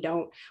that. We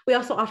don't. We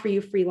also offer you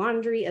free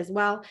laundry as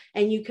well,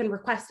 and you can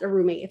request a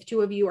roommate. If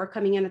 2 of you are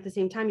coming in at the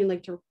same time, you'd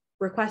like to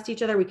request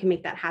each other, we can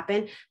make that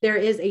happen. There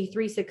is a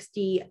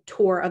 360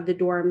 tour of the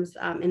dorms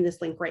in this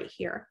link right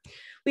here.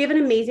 We have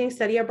an amazing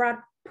study abroad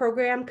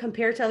program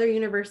compared to other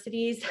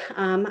universities.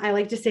 I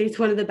like to say it's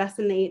one of the best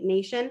in the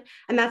nation,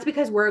 and that's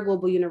because we're a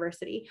global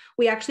university.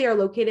 We actually are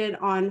located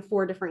on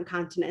 4 different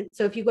continents.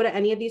 So if you go to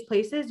any of these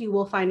places, you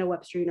will find a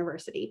Webster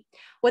University.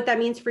 What that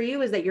means for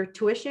you is that your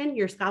tuition,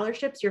 your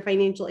scholarships, your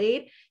financial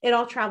aid, it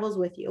all travels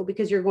with you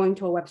because you're going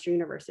to a Webster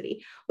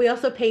University. We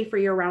also pay for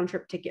your round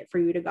trip ticket for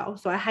you to go.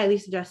 So I highly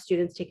suggest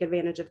students take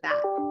advantage of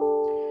that.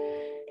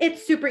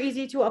 It's super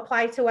easy to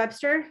apply to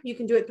Webster. You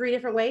can do it 3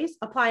 different ways.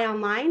 Apply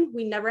online.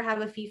 We never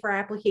have a fee for our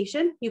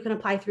application. You can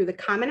apply through the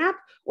Common App,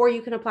 or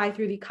you can apply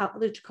through the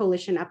College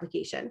Coalition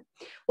application.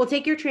 We'll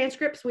take your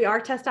transcripts. We are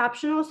test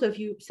optional. So if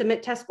you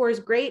submit test scores,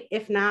 great.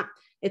 If not,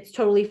 it's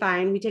totally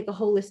fine. We take a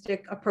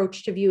holistic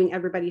approach to viewing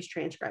everybody's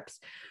transcripts.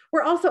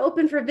 We're also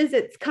open for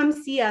visits. Come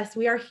see us.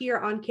 We are here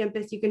on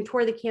campus. You can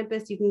tour the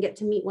campus. You can get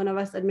to meet one of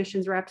us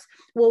admissions reps.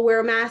 We'll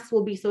wear masks.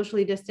 We'll be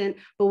socially distant,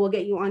 but we'll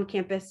get you on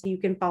campus so you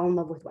can fall in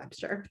love with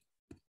Webster.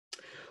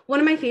 One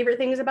of my favorite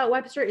things about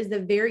Webster is the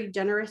very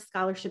generous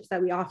scholarships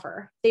that we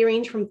offer. They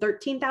range from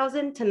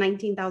 $13,000 to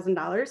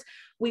 $19,000.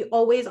 We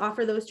always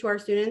offer those to our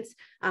students,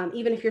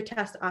 even if you're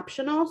test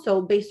optional. So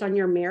based on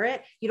your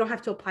merit, you don't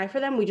have to apply for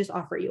them. We just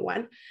offer you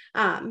one.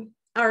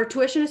 Our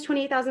tuition is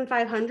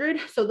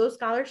 $28,500. So those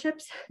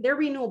scholarships, they're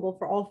renewable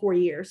for all 4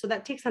 years. So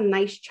that takes a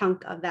nice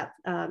chunk of that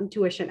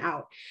tuition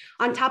out.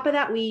 On top of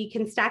that, we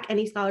can stack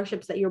any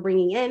scholarships that you're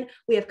bringing in.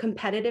 We have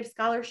competitive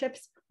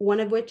scholarships, one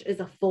of which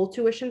is a full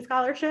tuition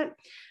scholarship.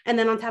 And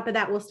then on top of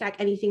that, we'll stack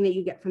anything that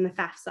you get from the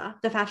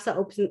FAFSA. The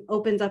FAFSA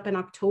opens up in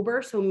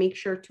October, so make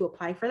sure to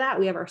apply for that.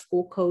 We have our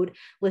school code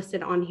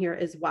listed on here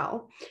as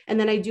well. And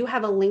then I do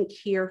have a link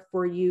here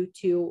for you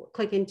to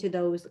click into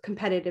those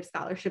competitive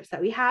scholarships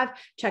that we have,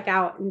 check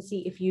out and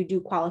see if you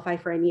do qualify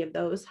for any of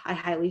those. I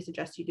highly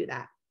suggest you do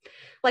that.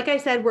 Like I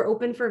said, we're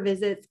open for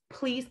visits.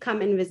 Please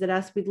come and visit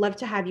us. We'd love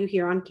to have you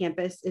here on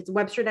campus. It's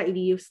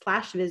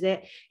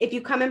webster.edu/visit. If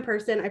you come in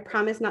person, I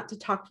promise not to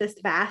talk this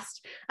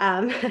fast,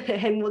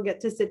 and we'll get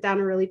to sit down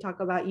and really talk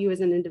about you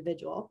as an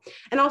individual.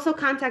 And also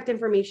contact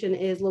information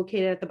is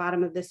located at the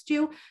bottom of this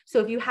too. So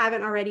if you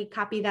haven't already,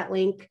 copy that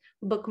link,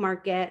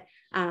 bookmark it.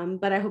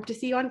 But I hope to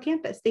see you on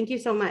campus. Thank you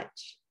so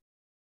much.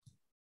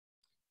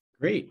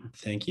 Great,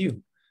 thank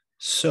you.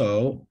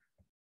 So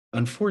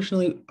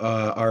unfortunately,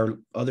 our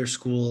other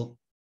school,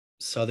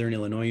 Southern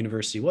Illinois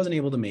University, wasn't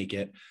able to make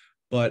it,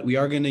 but we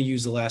are going to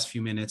use the last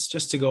few minutes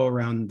just to go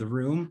around the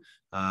room.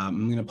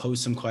 I'm going to pose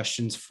some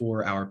questions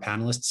for our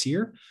panelists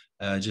here,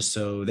 just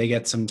so they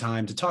get some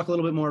time to talk a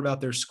little bit more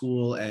about their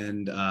school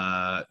and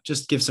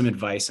just give some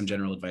advice, some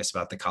general advice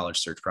about the college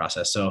search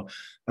process. So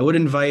I would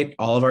invite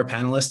all of our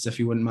panelists, if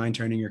you wouldn't mind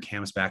turning your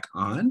cams back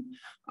on.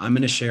 I'm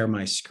going to share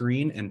my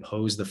screen and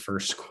pose the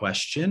first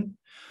question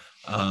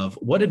of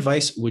what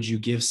advice would you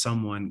give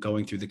someone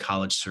going through the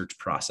college search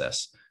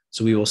process?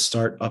 So we will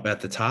start up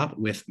at the top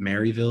with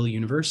Maryville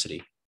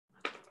University.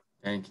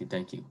 Thank you.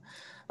 Thank you.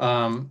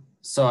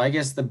 So I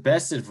guess the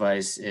best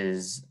advice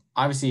is,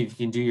 obviously, if you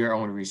can do your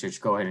own research,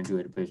 go ahead and do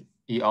it, but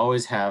you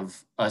always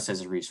have us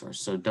as a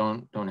resource. So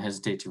don't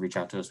hesitate to reach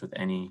out to us with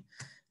any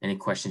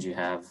questions you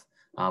have.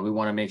 We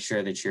want to make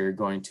sure that you're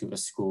going to a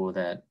school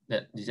that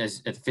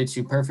it fits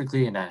you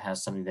perfectly and that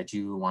has something that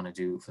you want to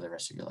do for the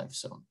rest of your life.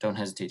 So don't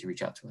hesitate to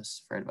reach out to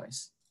us for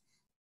advice.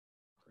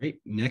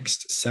 Great.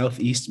 Next,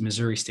 Southeast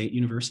Missouri State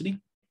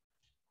University.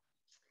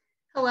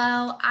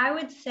 Hello, I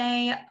would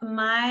say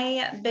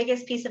my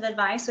biggest piece of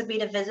advice would be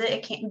to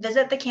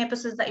visit the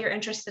campuses that you're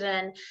interested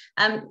in.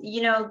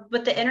 You know,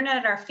 with the internet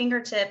at our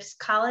fingertips,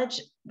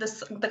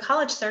 the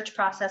college search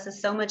process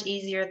is so much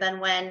easier than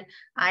when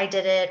I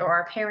did it or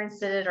our parents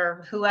did it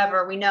or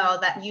whoever we know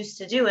that used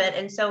to do it.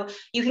 And so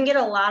you can get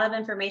a lot of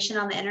information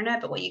on the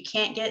internet, but what you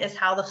can't get is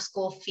how the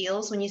school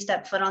feels when you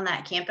step foot on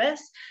that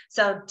campus.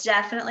 So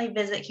definitely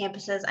visit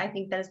campuses. I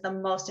think that is the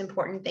most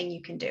important thing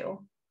you can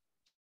do.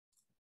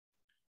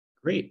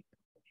 Great.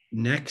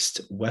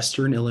 Next,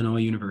 Western Illinois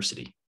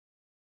University.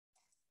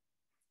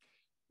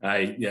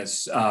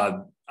 Yes,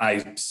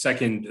 I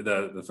second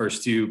the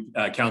first two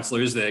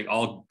counselors. They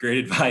all great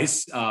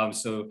advice.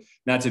 So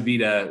not to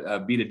beat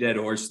a dead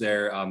horse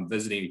there.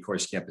 Visiting, of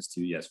course, campus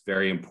too. Yes,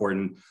 very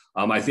important.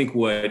 I think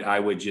what I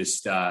would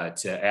just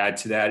to add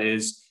to that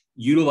is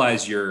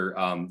utilize your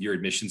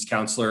admissions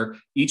counselor.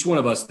 Each one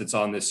of us that's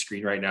on this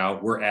screen right now,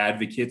 we're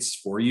advocates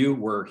for you.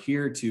 We're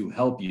here to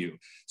help you.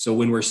 So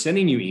when we're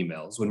sending you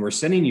emails, when we're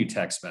sending you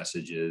text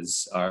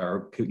messages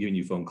or giving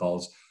you phone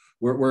calls,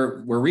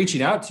 we're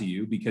reaching out to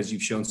you because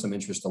you've shown some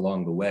interest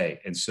along the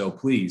way. And so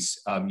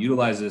please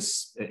utilize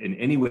us in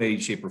any way,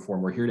 shape, or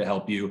form. We're here to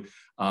help you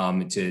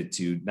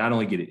to not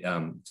only get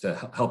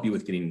to help you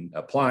with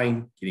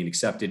applying, getting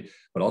accepted,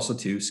 but also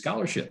to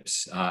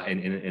scholarships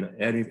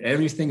and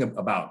everything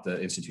about the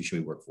institution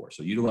we work for.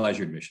 So utilize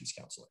your admissions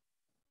counselor.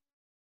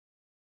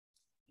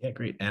 Yeah,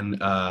 great.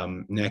 And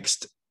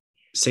next,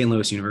 St.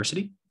 Louis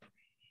University.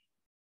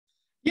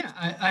 Yeah,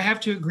 I have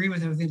to agree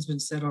with everything that's been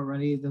said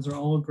already. Those are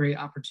all great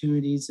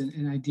opportunities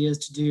and ideas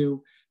to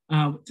do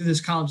through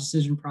this college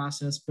decision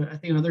process. But I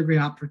think another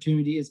great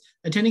opportunity is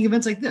attending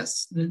events like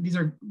this. These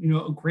are,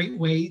 a great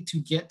way to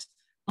get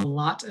a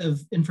lot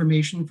of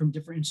information from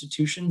different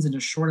institutions in a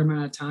short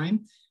amount of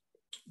time.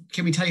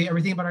 Can we tell you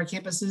everything about our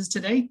campuses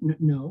today?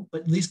 No,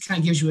 but at least kind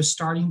of gives you a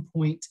starting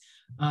point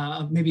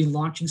of maybe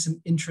launching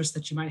some interest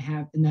that you might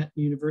have in that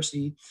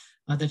university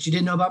that you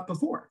didn't know about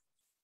before.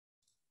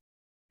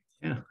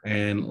 Yeah,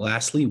 and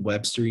lastly,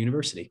 Webster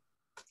University.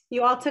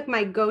 You all took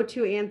my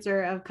go-to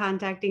answer of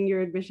contacting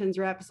your admissions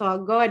rep, so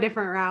I'll go a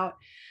different route.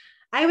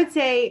 I would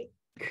say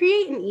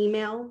create an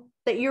email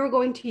that you're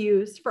going to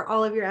use for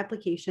all of your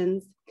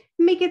applications.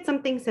 Make it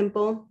something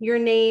simple, your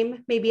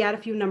name, maybe add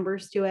a few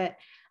numbers to it,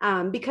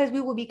 because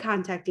we will be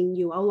contacting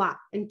you a lot,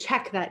 and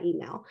check that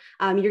email.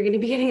 You're going to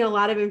be getting a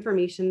lot of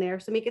information there.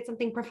 So make it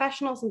something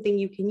professional, something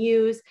you can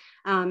use,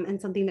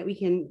 and something that we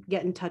can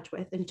get in touch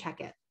with and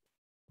check it.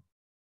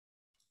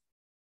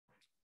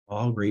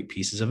 All great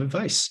pieces of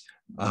advice.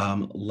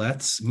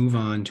 Let's move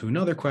on to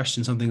another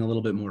question, something a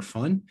little bit more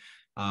fun.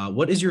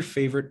 What is your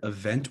favorite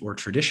event or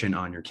tradition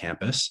on your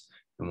campus?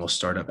 And we'll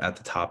start up at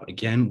the top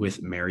again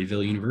with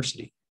Maryville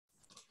University.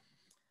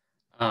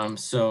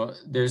 So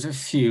there's a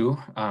few.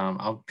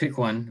 I'll pick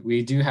one.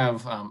 We do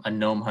have a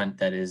gnome hunt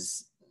that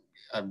is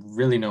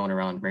really known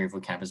around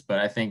Maryville campus, but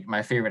I think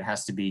my favorite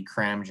has to be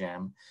Cram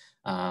Jam,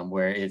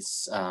 where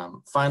it's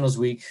finals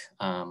week.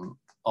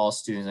 All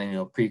students,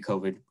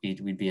 pre-COVID,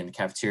 we'd be in the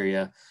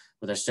cafeteria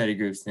with our study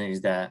groups,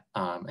 things that,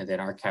 and then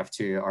our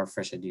cafeteria, our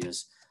fresh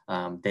ideas,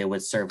 they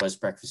would serve us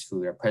breakfast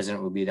food. Our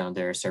president would be down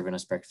there serving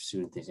us breakfast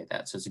food and things like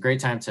that. So it's a great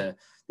time to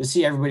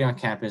see everybody on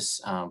campus,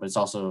 but it's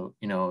also,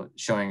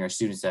 showing our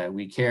students that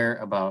we care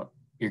about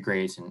your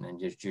grades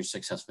and you're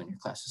successful in your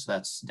classes. So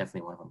that's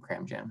definitely one of them,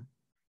 Cram Jam.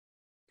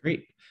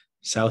 Great.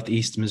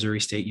 Southeast Missouri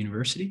State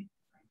University.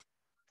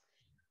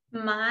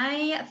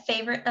 My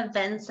favorite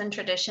events and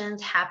traditions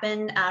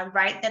happen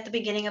right at the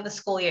beginning of the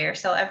school year.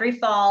 So every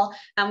fall,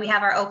 we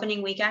have our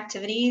opening week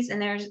activities,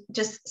 and there's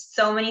just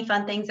so many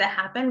fun things that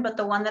happen. But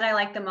the one that I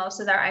like the most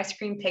is our ice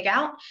cream pig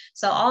out.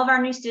 So all of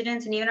our new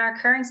students and even our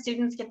current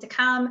students get to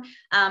come.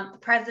 The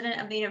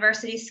president of the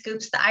university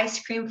scoops the ice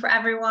cream for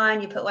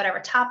everyone. You put whatever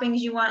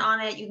toppings you want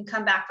on it. You can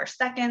come back for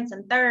seconds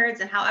and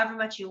thirds and however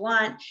much you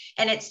want.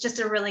 And it's just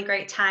a really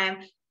great time.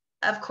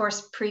 Of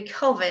course,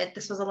 pre-COVID,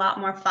 this was a lot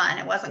more fun.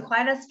 It wasn't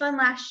quite as fun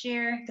last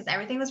year because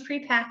everything was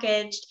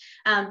pre-packaged,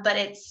 but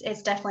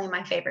it's definitely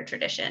my favorite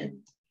tradition.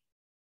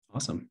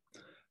 Awesome.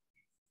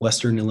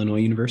 Western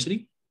Illinois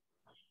University.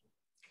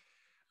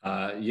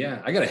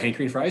 Yeah, I got a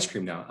hankering for ice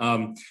cream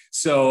now.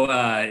 So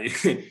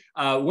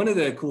one of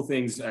the cool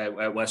things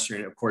at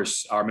Western, of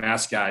course, our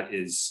mascot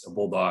is a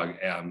bulldog.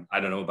 I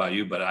don't know about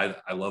you, but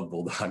I love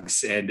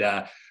bulldogs. And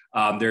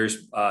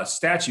there's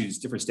statues,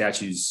 different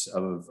statues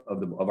of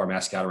our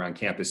mascot around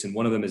campus, and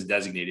one of them is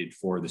designated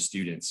for the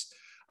students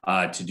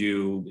to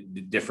do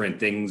different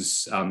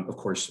things, of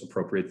course,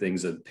 appropriate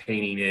things of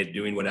painting it,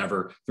 doing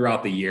whatever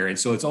throughout the year. And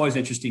so it's always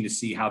interesting to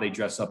see how they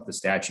dress up the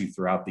statue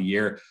throughout the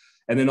year.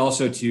 And then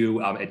also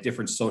to at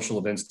different social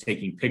events,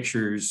 taking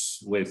pictures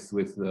with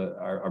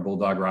our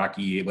bulldog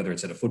Rocky, whether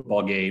it's at a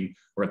football game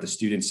or at the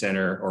student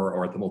center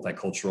or at the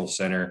multicultural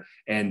center.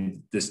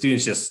 And the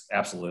students just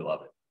absolutely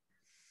love it.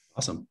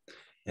 Awesome.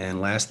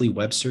 And lastly,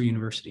 Webster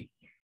University.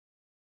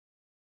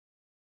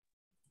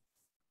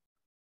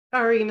 Oh,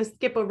 are we going to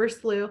skip over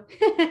SLU?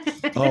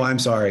 Oh, I'm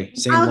sorry.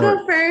 I'll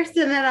go first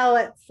and then I'll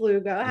let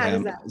SLU go. How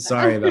does that sound?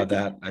 Sorry about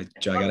that. I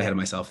got ahead of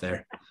myself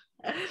there.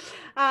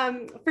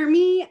 For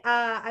me,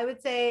 I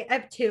would say I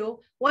have two.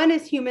 One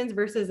is humans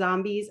versus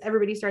zombies.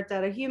 Everybody starts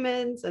out as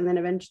humans, and then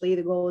eventually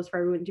the goal is for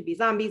everyone to be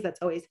zombies.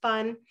 That's always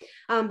fun.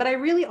 But I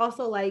really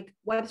also like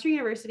Webster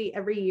University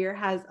every year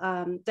has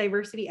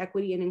diversity,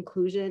 equity, and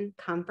inclusion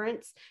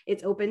conference.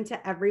 It's open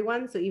to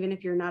everyone. So even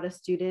if you're not a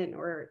student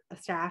or a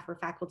staff or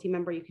faculty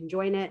member, you can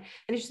join it.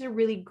 And it's just a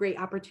really great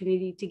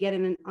opportunity to get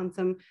in on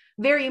some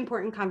very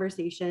important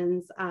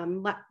conversations.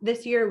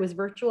 This year it was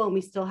virtual and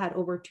we still had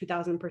over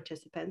 2,000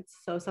 participants.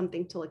 So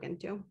something to look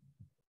into. All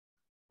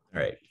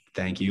right.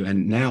 Thank you.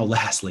 And now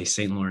lastly,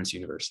 St. Louis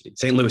University. All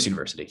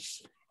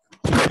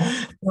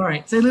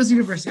right. St. Louis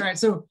University. All right.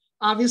 So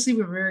obviously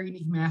we're a very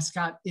unique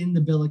mascot in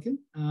the Billiken.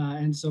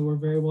 And so we're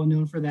very well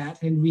known for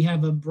that. And we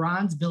have a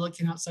bronze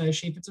Billiken outside of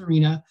Chaffetz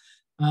Arena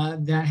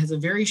that has a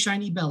very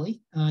shiny belly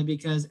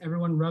because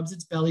everyone rubs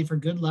its belly for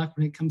good luck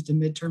when it comes to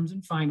midterms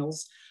and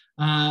finals.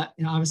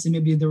 And obviously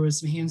maybe there was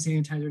some hand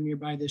sanitizer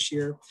nearby this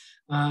year.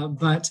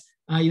 But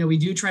we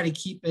do try to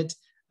keep it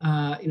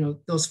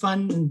those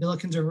fun, and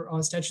Billikens are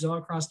all statues all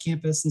across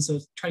campus. And so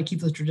try to keep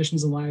those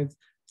traditions alive.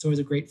 It's always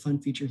a great fun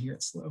feature here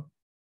at SLU.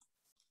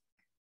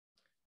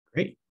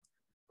 Great.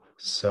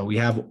 So we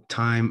have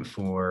time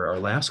for our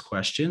last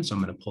question. So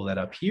I'm going to pull that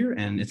up here,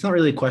 and it's not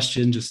really a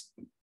question, just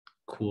a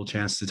cool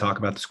chance to talk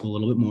about the school a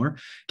little bit more.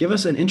 Give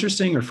us an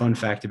interesting or fun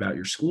fact about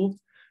your school.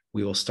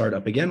 We will start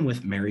up again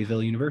with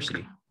Maryville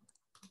University.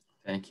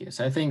 Thank you.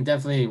 So I think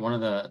definitely one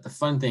of the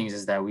fun things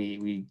is that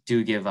we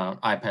do give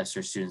out iPads to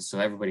our students. So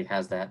everybody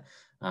has that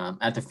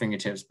at their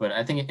fingertips. But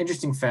I think an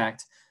interesting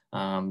fact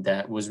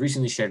that was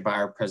recently shared by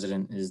our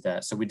president is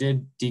that, so we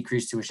did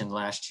decrease tuition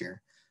last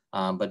year.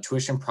 but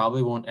tuition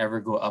probably won't ever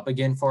go up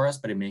again for us,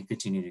 but it may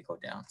continue to go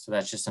down. So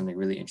that's just something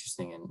really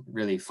interesting and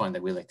really fun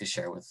that we like to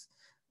share with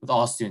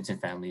all students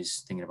and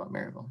families thinking about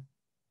Maryville.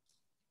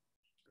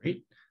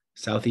 Great.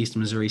 Southeast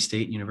Missouri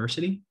State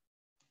University.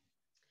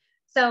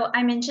 So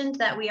I mentioned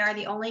that we are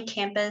the only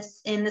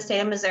campus in the state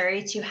of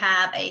Missouri to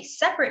have a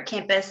separate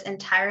campus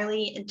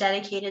entirely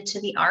dedicated to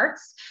the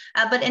arts.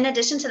 But in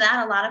addition to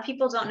that, a lot of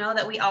people don't know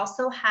that we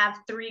also have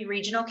 3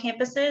 regional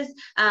campuses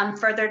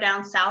further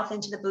down south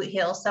into the Boot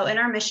Hills. So in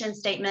our mission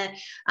statement,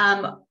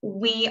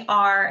 we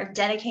are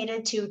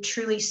dedicated to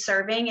truly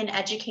serving and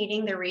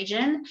educating the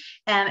region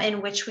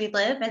in which we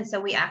live. And so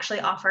we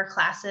actually offer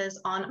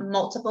classes on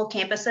multiple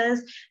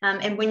campuses.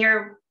 And when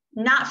you're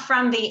not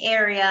from the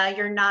area,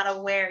 you're not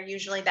aware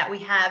usually that we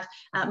have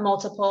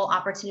multiple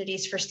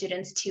opportunities for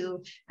students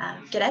to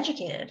get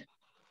educated.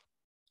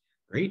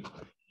 Great.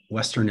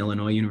 Western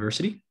Illinois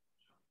University.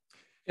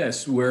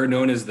 Yes, we're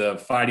known as the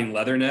Fighting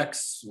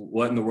Leathernecks.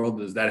 What in the world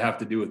does that have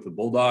to do with the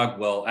Bulldog?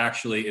 Well,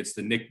 actually, it's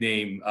the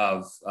nickname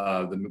of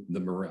from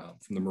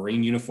the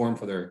Marine uniform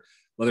for their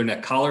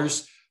leatherneck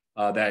collars.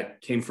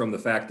 That came from the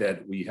fact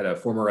that we had a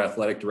former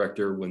athletic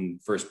director when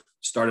first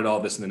started all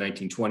this in the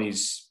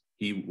 1920s.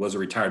 He was a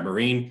retired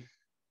Marine.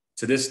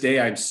 To this day,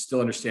 I'm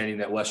still understanding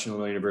that Western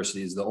Illinois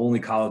University is the only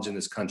college in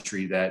this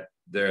country that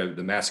the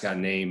mascot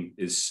name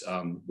is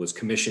was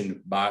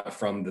commissioned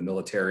from the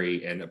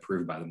military and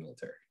approved by the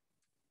military.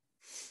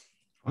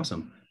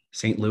 Awesome.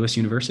 St. Louis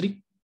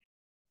University.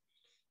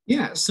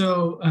 Yeah,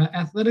 so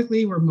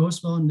athletically, we're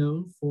most well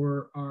known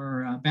for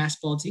our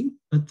basketball team,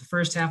 but the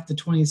first half of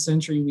the 20th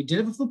century, we did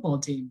have a football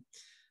team.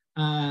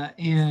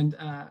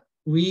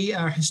 We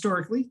are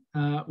historically,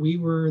 we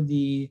were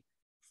the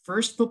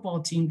first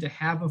football team to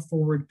have a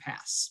forward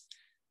pass.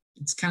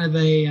 It's kind of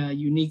a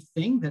unique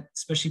thing that,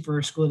 especially for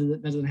a school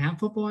that doesn't have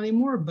football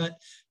anymore, but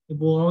it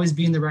will always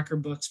be in the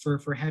record books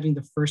for having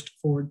the first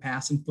forward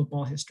pass in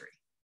football history.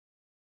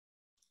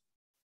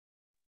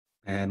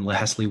 And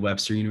lastly,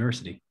 Webster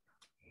University.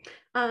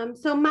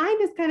 So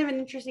mine is kind of an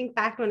interesting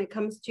fact when it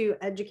comes to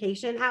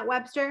education at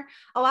Webster.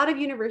 A lot of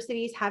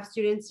universities have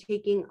students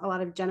taking a lot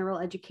of general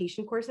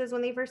education courses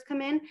when they first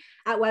come in.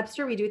 At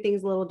Webster, we do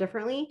things a little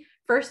differently.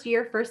 First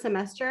year, first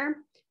semester,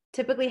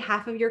 typically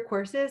half of your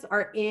courses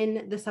are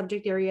in the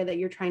subject area that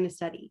you're trying to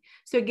study.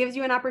 So it gives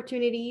you an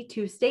opportunity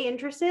to stay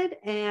interested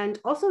and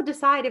also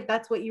decide if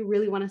that's what you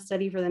really want to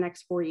study for the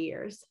next 4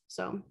 years.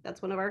 So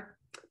that's one of our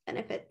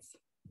benefits.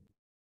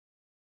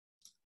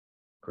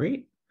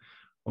 Great.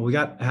 Well, we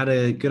had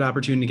a good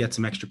opportunity to get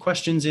some extra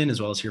questions in,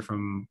 as well as hear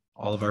from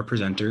all of our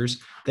presenters.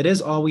 That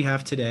is all we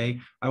have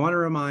today. I want to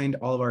remind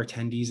all of our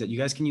attendees that you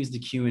guys can use the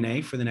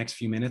Q&A for the next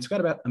few minutes. We've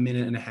got about 1.5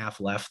 minutes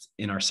left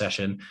in our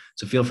session,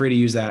 so feel free to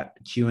use that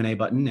Q&A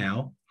button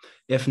now.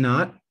 If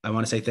not, I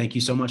want to say thank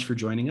you so much for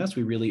joining us.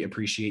 We really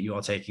appreciate you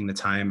all taking the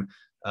time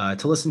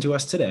to listen to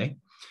us today.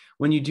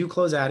 When you do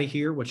close out of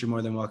here, which you're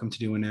more than welcome to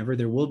do whenever,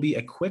 there will be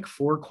a quick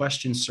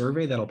 4-question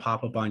survey that'll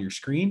pop up on your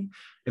screen.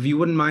 If you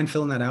wouldn't mind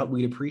filling that out,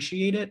 we'd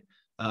appreciate it.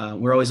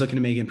 We're always looking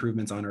to make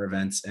improvements on our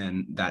events,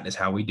 and that is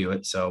how we do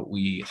it. So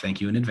we thank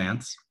you in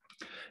advance.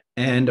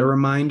 And a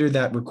reminder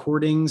that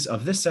recordings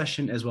of this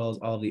session, as well as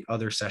all of the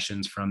other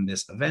sessions from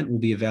this event, will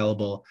be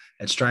available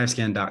at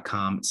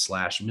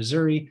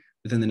strivescan.com/Missouri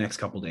within the next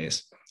couple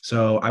days.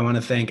 So I want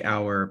to thank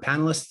our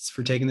panelists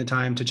for taking the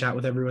time to chat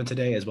with everyone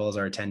today, as well as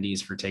our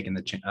attendees for taking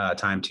the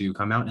time to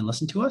come out and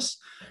listen to us.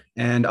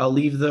 And I'll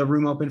leave the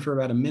room open for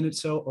about 1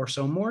 minute or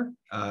so more.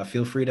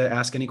 Feel free to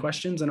ask any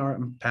questions, and our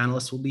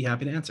panelists will be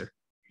happy to answer.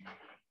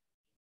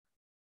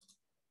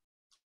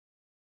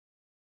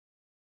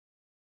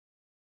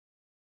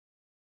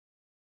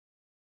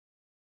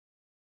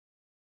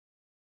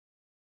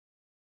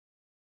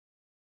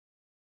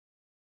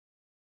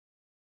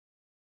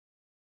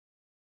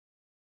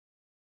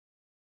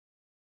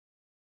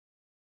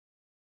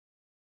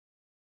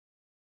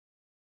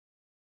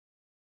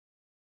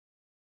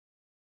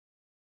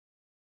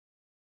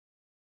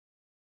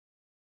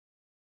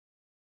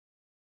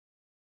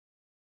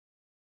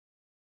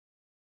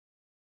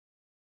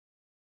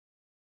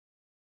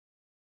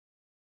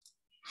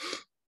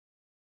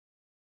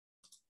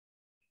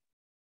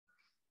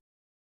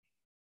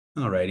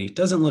 Alrighty,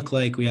 doesn't look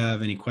like we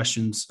have any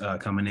questions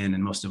coming in,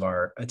 and most of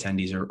our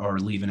attendees are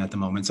leaving at the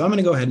moment. So I'm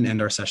going to go ahead and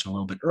end our session a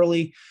little bit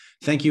early.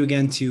 Thank you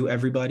again to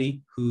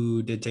everybody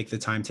who did take the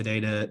time today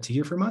to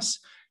hear from us,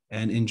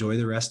 and enjoy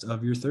the rest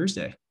of your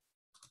Thursday.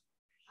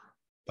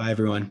 Bye,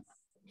 everyone.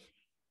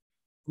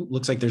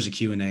 Looks like there's a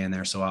Q&A in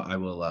there, so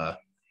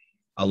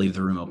I'll leave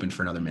the room open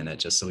for another minute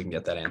just so we can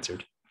get that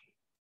answered.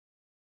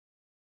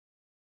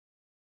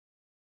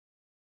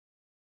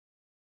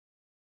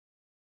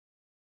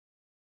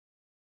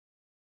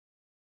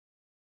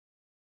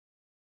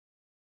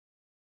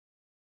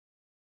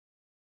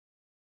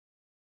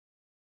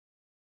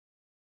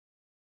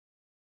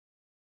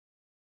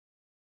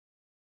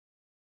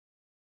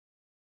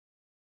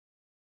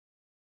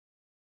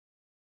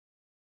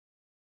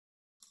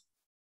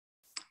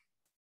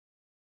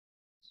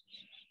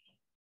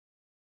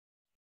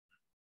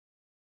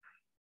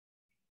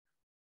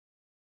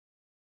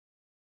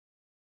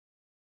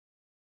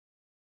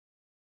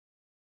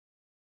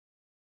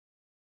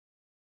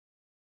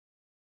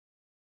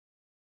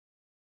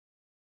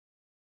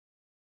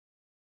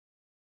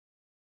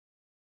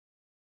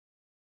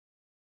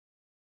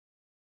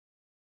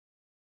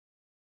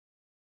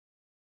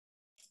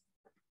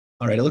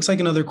 All right, it looks like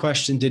another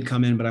question did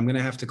come in, but I'm going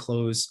to have to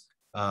close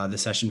the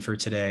session for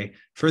today.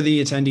 For the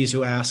attendees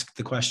who asked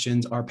the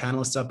questions, our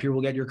panelists up here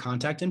will get your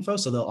contact info,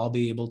 so they'll all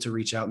be able to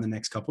reach out in the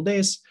next couple of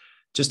days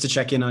just to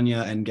check in on you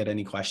and get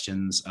any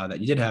questions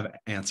that you did have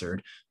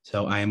answered.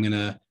 So I am going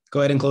to go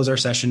ahead and close our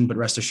session, but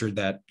rest assured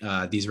that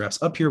these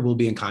reps up here will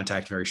be in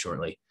contact very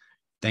shortly.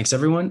 Thanks,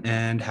 everyone,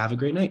 and have a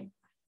great night.